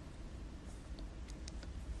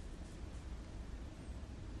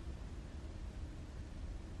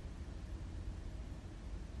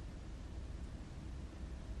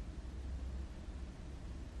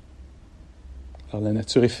 Alors, la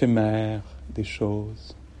nature éphémère des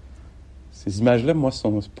choses. Ces images-là,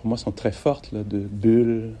 pour moi, sont très fortes, là, de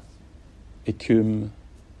bulles, écume,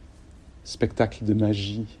 spectacle de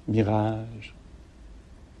magie, mirage.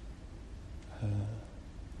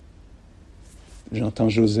 J'entends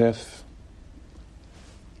Joseph,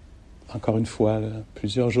 encore une fois, là,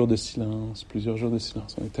 plusieurs jours de silence.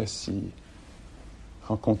 On est assis,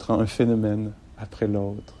 rencontrant un phénomène après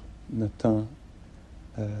l'autre, notant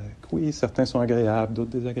oui, certains sont agréables,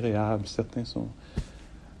 d'autres désagréables, certains sont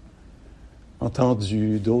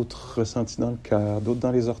entendus, d'autres ressentis dans le cœur, d'autres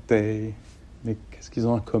dans les orteils. Mais qu'est-ce qu'ils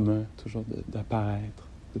ont en commun? Toujours d'apparaître,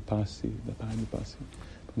 de passer.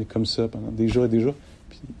 On est comme ça pendant des jours et des jours.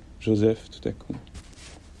 Puis Joseph, tout à coup,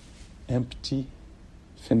 empty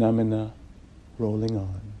phenomena rolling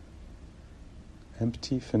on.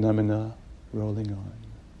 Empty phenomena rolling on.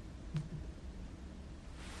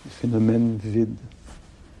 Des phénomènes vides.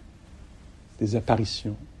 Des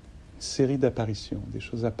apparitions. Une série d'apparitions. Des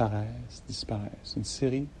choses apparaissent, disparaissent. Une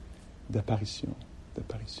série d'apparitions.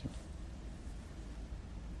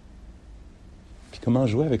 Puis comment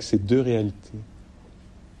jouer avec ces deux réalités?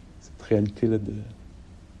 Cette réalité-là de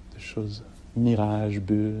choses, mirages,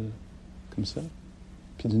 bulles, comme ça.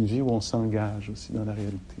 Puis d'une vie où on s'engage aussi dans la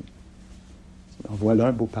réalité. En voilà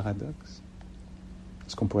un beau paradoxe.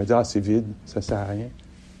 Est-ce qu'on pourrait dire, ah, c'est vide, ça ne sert à rien?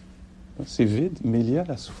 Non, c'est vide, mais il y a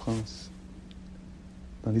la souffrance.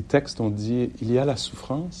 Dans les textes, on dit, il y a la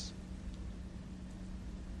souffrance,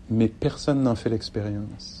 mais personne n'en fait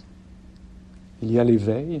l'expérience. Il y a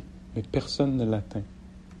l'éveil, mais personne ne l'atteint.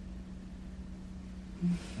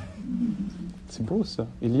 C'est beau, ça.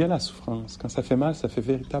 Il y a la souffrance. Quand ça fait mal, ça fait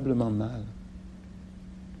véritablement mal.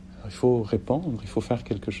 Alors, il faut répondre, il faut faire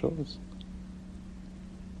quelque chose.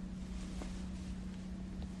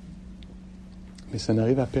 Mais ça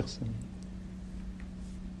n'arrive à personne.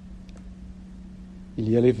 Il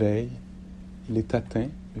y a l'éveil, il est atteint,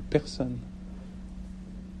 mais personne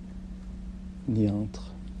n'y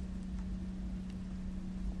entre.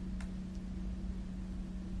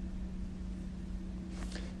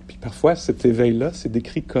 Puis parfois, cet éveil-là, c'est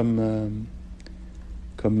décrit comme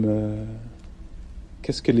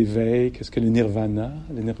qu'est-ce que l'éveil, qu'est-ce que le nirvana?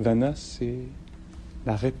 Le nirvana, c'est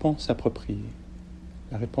la réponse appropriée,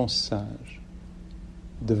 la réponse sage.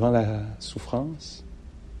 Devant la souffrance,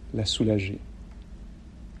 la soulager.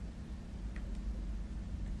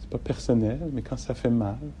 C'est pas personnel, mais quand ça fait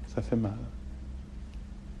mal, ça fait mal.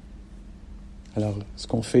 Alors, ce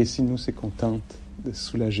qu'on fait ici, nous, c'est qu'on tente de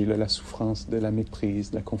soulager la souffrance de la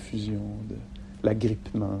méprise, de la confusion, de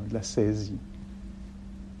l'agrippement, de la saisie.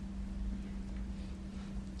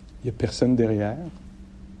 Il n'y a personne derrière,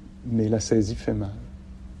 mais la saisie fait mal.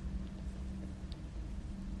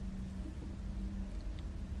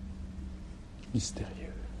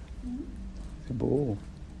 Mystérieux. C'est beau.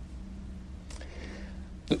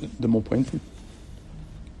 De mon point de vue.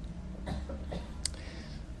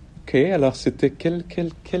 OK, alors c'était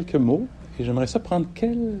quelques mots, et j'aimerais ça prendre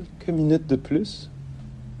quelques minutes de plus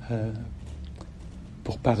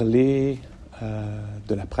pour parler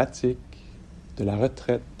de la pratique, de la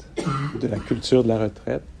retraite, de la culture de la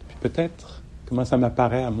retraite, puis peut-être comment ça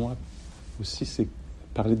m'apparaît à moi aussi, c'est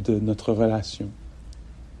parler de notre relation.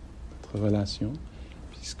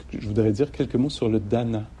 Puis je voudrais dire quelques mots sur le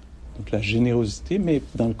dana, donc la générosité, mais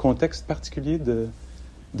dans le contexte particulier de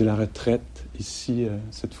la retraite, ici,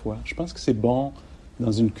 cette fois. Je pense que c'est bon,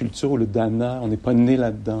 dans une culture où le dana, on n'est pas né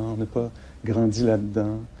là-dedans, on n'a pas grandi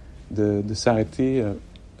là-dedans, de s'arrêter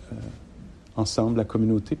ensemble, la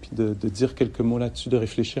communauté, puis de dire quelques mots là-dessus, de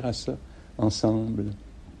réfléchir à ça ensemble.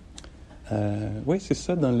 Oui, c'est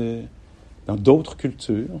ça, dans d'autres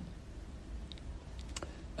cultures.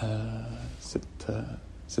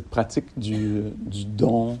 Cette pratique du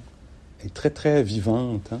don est très, très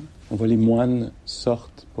vivante. Hein? On voit les moines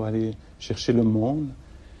sortent pour aller chercher le monde.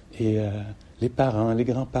 Et les parents, les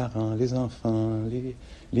grands-parents, les enfants,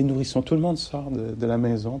 les nourrissons, tout le monde sort de la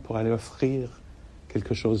maison pour aller offrir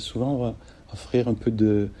quelque chose. Souvent, on va offrir un peu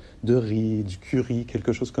de riz, du curry,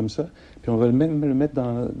 quelque chose comme ça. Puis on va même le mettre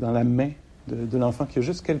dans la main de l'enfant qui a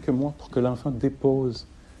juste quelques mois pour que l'enfant dépose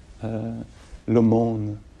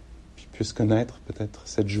l'aumône, puis puisse connaître peut-être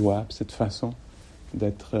cette joie, puis cette façon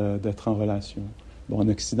d'être en relation. Bon, en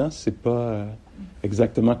Occident, c'est pas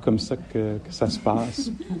exactement comme ça que ça se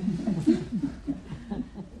passe.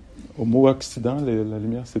 Au mot Occident, la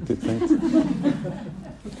lumière s'est éteinte.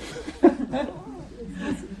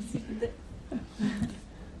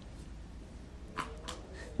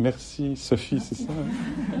 Merci, Sophie, c'est ça.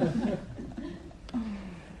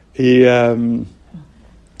 Et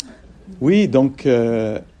oui, donc,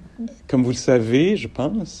 comme vous le savez, je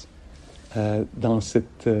pense, dans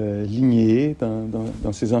cette lignée,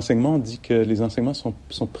 dans ces enseignements, on dit que les enseignements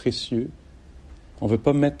sont précieux. On ne veut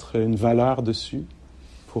pas mettre une valeur dessus,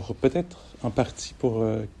 pour peut-être en partie pour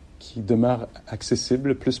qu'ils demeurent accessibles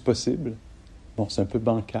le plus possible. Bon, c'est un peu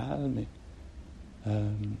bancal, mais...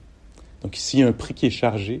 donc ici, il y a un prix qui est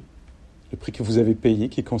chargé, le prix que vous avez payé,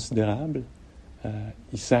 qui est considérable.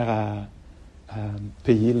 Il sert à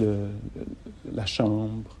payer la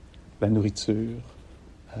chambre, la nourriture.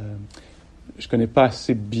 Je ne connais pas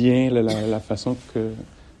assez bien la façon que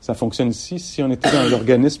ça fonctionne ici. Si on était dans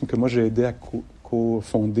l'organisme que moi j'ai aidé à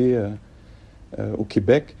co-fonder au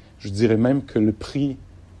Québec, je dirais même que le prix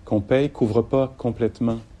qu'on paye ne couvre pas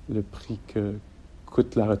complètement le prix que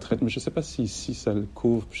coûte la retraite. Mais je ne sais pas si ici ça le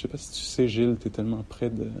couvre. Je ne sais pas si tu sais, Gilles, tu es tellement près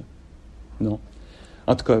de... Non.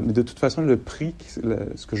 En tout cas, mais de toute façon, le prix,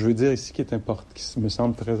 ce que je veux dire ici qui me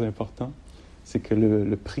semble très important, c'est que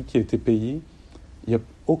le prix qui a été payé, il n'y a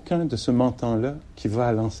aucun de ce montant-là qui va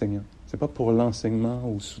à l'enseignant. Ce n'est pas pour l'enseignement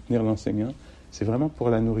ou soutenir l'enseignant, c'est vraiment pour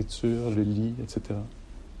la nourriture, le lit, etc.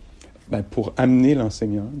 Ben, pour amener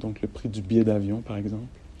l'enseignant, donc le prix du billet d'avion, par exemple.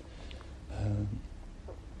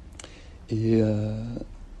 Et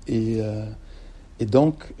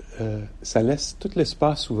donc, ça laisse tout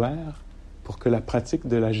l'espace ouvert pour que la pratique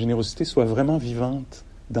de la générosité soit vraiment vivante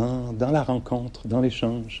dans la rencontre, dans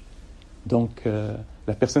l'échange. Donc,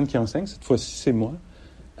 la personne qui enseigne, cette fois-ci, c'est moi,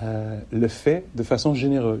 le fait de façon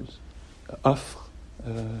généreuse, offre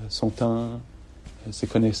son temps, ses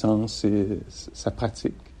connaissances et sa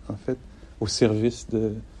pratique, en fait, au service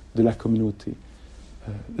de la communauté.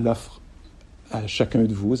 L'offre à chacun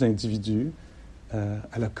de vous, aux individus,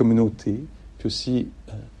 à la communauté, puis aussi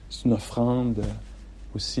c'est une offrande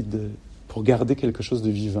aussi pour garder quelque chose de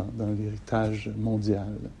vivant dans l'héritage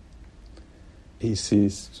mondial. Et c'est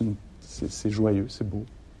joyeux, c'est beau.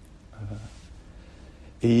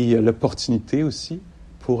 Et il y a l'opportunité aussi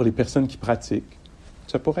pour les personnes qui pratiquent.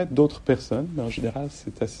 Ça pourrait être d'autres personnes, mais en général,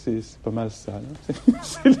 c'est pas mal ça. Là.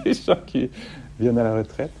 C'est les gens qui viennent à la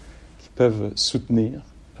retraite, qui peuvent soutenir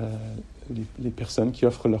les personnes qui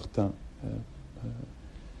offrent leur temps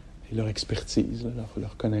et leur expertise,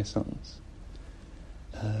 leur connaissance.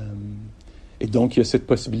 Et donc, il y a cette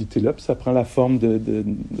possibilité-là, puis ça prend la forme de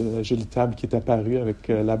la jolie table qui est apparue avec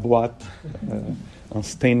la boîte en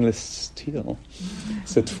stainless steel,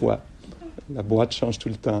 cette fois. La boîte change tout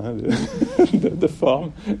le temps de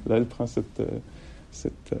forme. Là, elle prend cette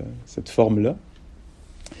forme-là.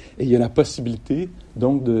 Et il y a la possibilité,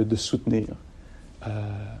 donc, de soutenir.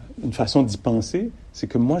 Une façon d'y penser, c'est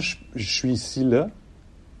que moi, je suis ici, là.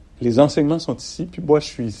 Les enseignements sont ici, puis moi, je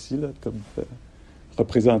suis ici, là, comme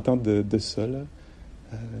représentant de ça, là.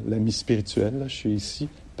 L'ami spirituel, là, je suis ici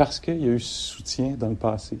parce qu'il y a eu soutien dans le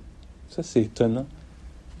passé. Ça, c'est étonnant.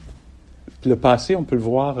 Puis le passé, on peut le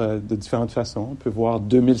voir de différentes façons. On peut voir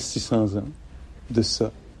 2600 ans de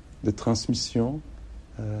ça, de transmission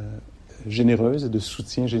généreuse et de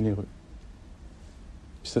soutien généreux.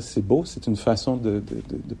 Puis ça, c'est beau, c'est une façon de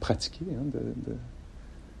pratiquer. Hein,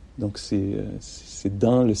 donc, c'est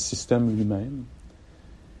dans le système lui-même.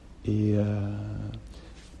 Et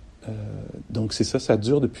donc, c'est ça, ça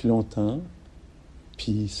dure depuis longtemps,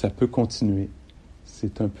 puis ça peut continuer.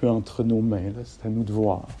 C'est un peu entre nos mains, là, c'est à nous de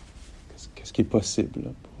voir qu'est-ce qui est possible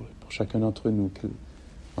là, pour chacun d'entre nous,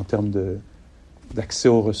 en termes d'accès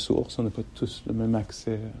aux ressources. On n'a pas tous le même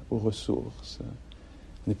accès aux ressources.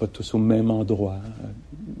 On n'est pas tous au même endroit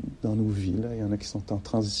dans nos vies. Là. Il y en a qui sont en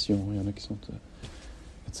transition, il y en a qui sont...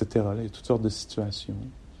 etc. Là, il y a toutes sortes de situations.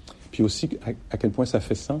 Puis aussi, à quel point ça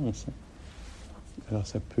fait sens. Hein? Alors,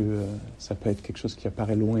 ça peut être quelque chose qui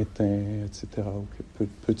apparaît lointain, etc., ou qui a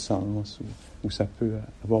peu de sens, ou ça peut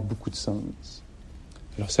avoir beaucoup de sens.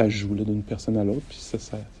 Alors, ça joue là, d'une personne à l'autre, puis ça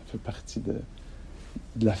fait partie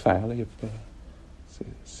de l'affaire, là. Il y a pas,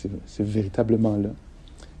 c'est véritablement là.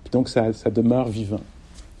 Puis donc, ça demeure vivant.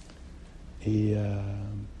 Et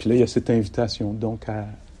puis là, il y a cette invitation. Donc,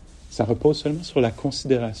 ça repose seulement sur la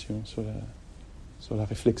considération, sur la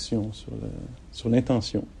réflexion, sur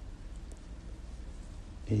l'intention.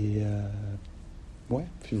 Et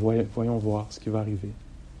puis voyons voir ce qui va arriver.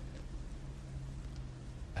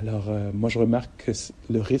 Alors, moi, je remarque que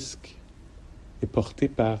le risque est porté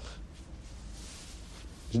par,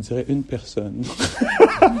 je dirais, une personne.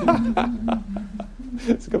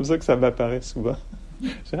 C'est comme ça que ça m'apparaît souvent.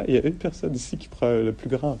 Il y a une personne ici qui prend le plus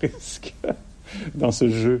grand risque dans ce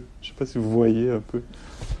jeu. Je ne sais pas si vous voyez un peu.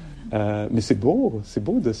 Mais c'est beau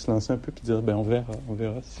de se lancer un peu et de dire, on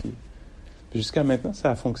verra si... Puis jusqu'à maintenant,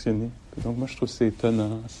 ça a fonctionné. Donc moi, je trouve que c'est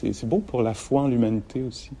étonnant. C'est beau pour la foi en l'humanité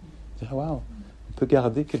aussi. Dire, waouh, on peut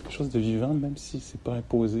garder quelque chose de vivant, même si c'est pas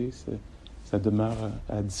imposé, ça demeure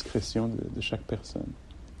à la discrétion de chaque personne.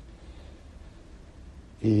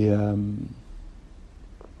 Et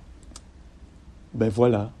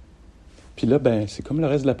voilà. Puis là, c'est comme le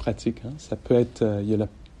reste de la pratique. Hein. Ça peut être, il y a le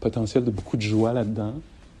potentiel de beaucoup de joie là-dedans,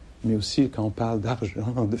 mais aussi quand on parle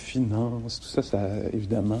d'argent, de finances, tout ça,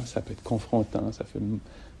 évidemment, ça peut être confrontant, ça fait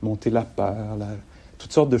monter la peur,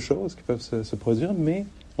 toutes sortes de choses qui peuvent se produire, mais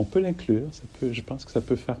on peut l'inclure. Je pense que ça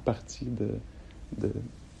peut faire partie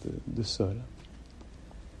de ça. Là.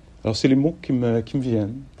 Alors, c'est les mots qui me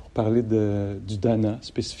viennent pour parler du dana,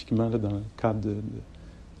 spécifiquement là, dans le cadre de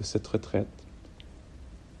cette retraite.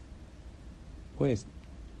 Oui.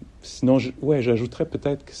 Sinon, j'ajouterais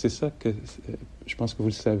peut-être que c'est ça que je pense que vous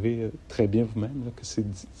le savez très bien vous-même, là, que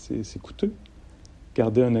c'est coûteux.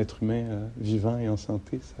 Garder un être humain vivant et en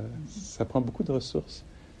santé, ça prend beaucoup de ressources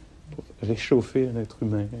pour réchauffer un être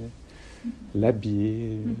humain,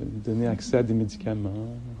 l'habiller, donner accès à des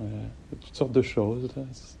médicaments, toutes sortes de choses. Là.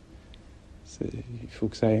 Il faut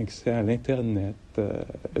que ça ait accès à l'Internet.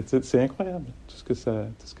 C'est incroyable tout ce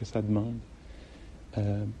que ça demande.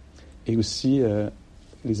 Et aussi,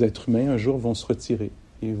 les êtres humains, un jour, vont se retirer.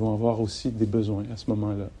 Et ils vont avoir aussi des besoins à ce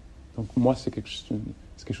moment-là. Donc, moi, c'est quelque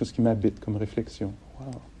chose qui m'habite comme réflexion.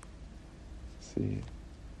 Wow!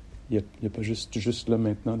 Il n'y a pas juste là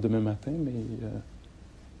maintenant, demain matin, mais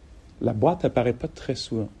la boîte apparaît pas très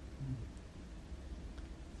souvent.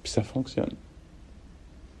 Puis ça fonctionne.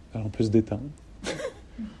 Alors, on peut se détendre.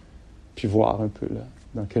 Puis voir un peu, là,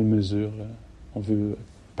 dans quelle mesure on veut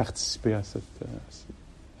participer à ce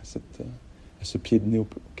pied de nez au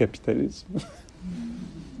capitalisme.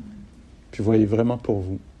 Puis voyez vraiment pour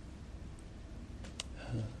vous.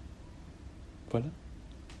 Voilà.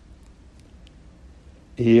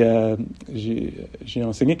 Et j'ai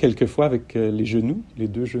enseigné quelquefois avec les genoux, les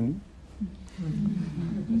deux genoux,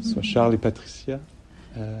 soit Charles et Patricia.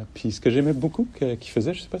 Puis ce que j'aimais beaucoup qu'ils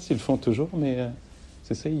faisaient, je ne sais pas s'ils le font toujours, mais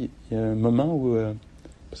c'est ça, il y a un moment où...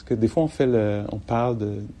 parce que des fois, on parle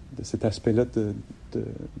de cet aspect-là de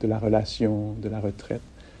la relation, de la retraite,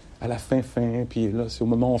 à la fin, puis là, c'est au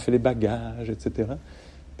moment où on fait les bagages, etc.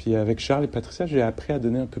 Puis avec Charles et Patricia, j'ai appris à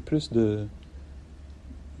donner un peu plus de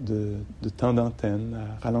temps d'antenne,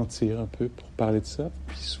 à ralentir un peu pour parler de ça.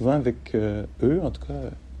 Puis souvent avec eux, en tout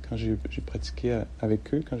cas, quand j'ai pratiqué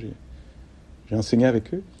avec eux, quand j'ai enseigné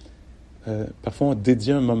avec eux, parfois on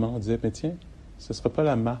dédiait un moment, on disait, mais tiens, ce ne sera pas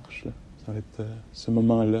la marche, là. Ça va être ce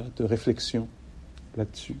moment-là de réflexion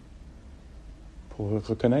là-dessus, pour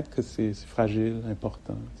reconnaître que c'est fragile,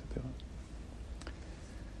 important, etc.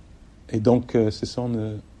 Et donc, c'est ça, on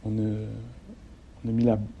a mis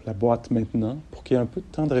la boîte maintenant pour qu'il y ait un peu de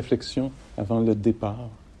temps de réflexion avant le départ.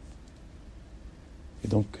 Et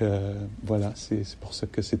donc, voilà, c'est pour ça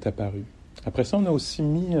que c'est apparu. Après ça, on a aussi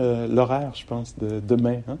mis l'horaire, je pense, de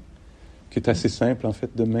demain, hein, qui est assez simple. En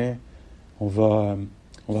fait, demain, on va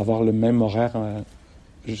avoir le même horaire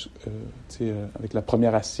avec la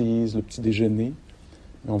première assise, le petit déjeuner.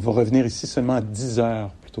 Mais on va revenir ici seulement à 10h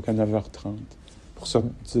plutôt qu'à 9h30 pour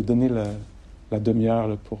se donner la demi-heure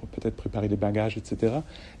là, pour peut-être préparer les bagages, etc.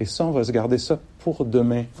 Et ça, on va se garder ça pour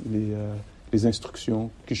demain, les instructions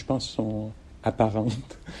qui, je pense, sont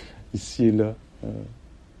apparentes ici et là, au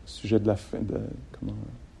sujet de comment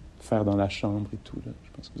faire dans la chambre et tout. Là.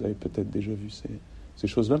 Je pense que vous avez peut-être déjà vu ces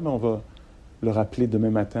choses-là, mais on va le rappeler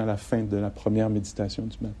demain matin à la fin de la première méditation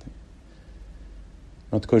du matin.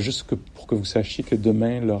 En tout cas, juste pour que vous sachiez que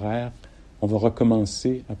demain, l'horaire, on va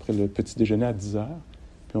recommencer après le petit déjeuner à 10h,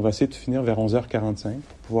 puis on va essayer de finir vers 11h45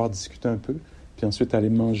 pour pouvoir discuter un peu, puis ensuite aller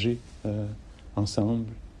manger ensemble.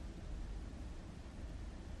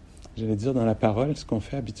 J'allais dire dans la parole ce qu'on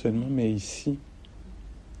fait habituellement, mais ici,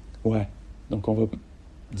 ouais. Donc on va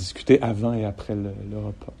discuter avant et après le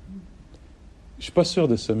repas. Je suis pas sûr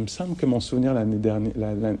de ça. Il me semble que mon souvenir l'année dernière,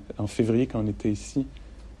 en février, quand on était ici,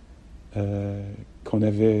 qu'on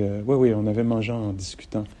avait... oui, on avait mangé en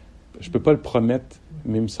discutant. Je peux pas le promettre,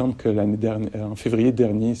 mais il me semble que l'année dernière, en février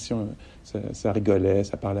dernier, ça rigolait,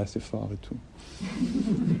 ça parlait assez fort et tout.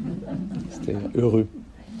 C'était heureux,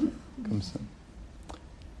 comme ça.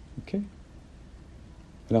 OK?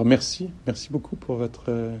 Alors, merci beaucoup pour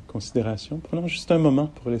votre considération. Prenons juste un moment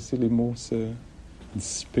pour laisser les mots se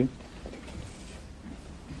dissiper.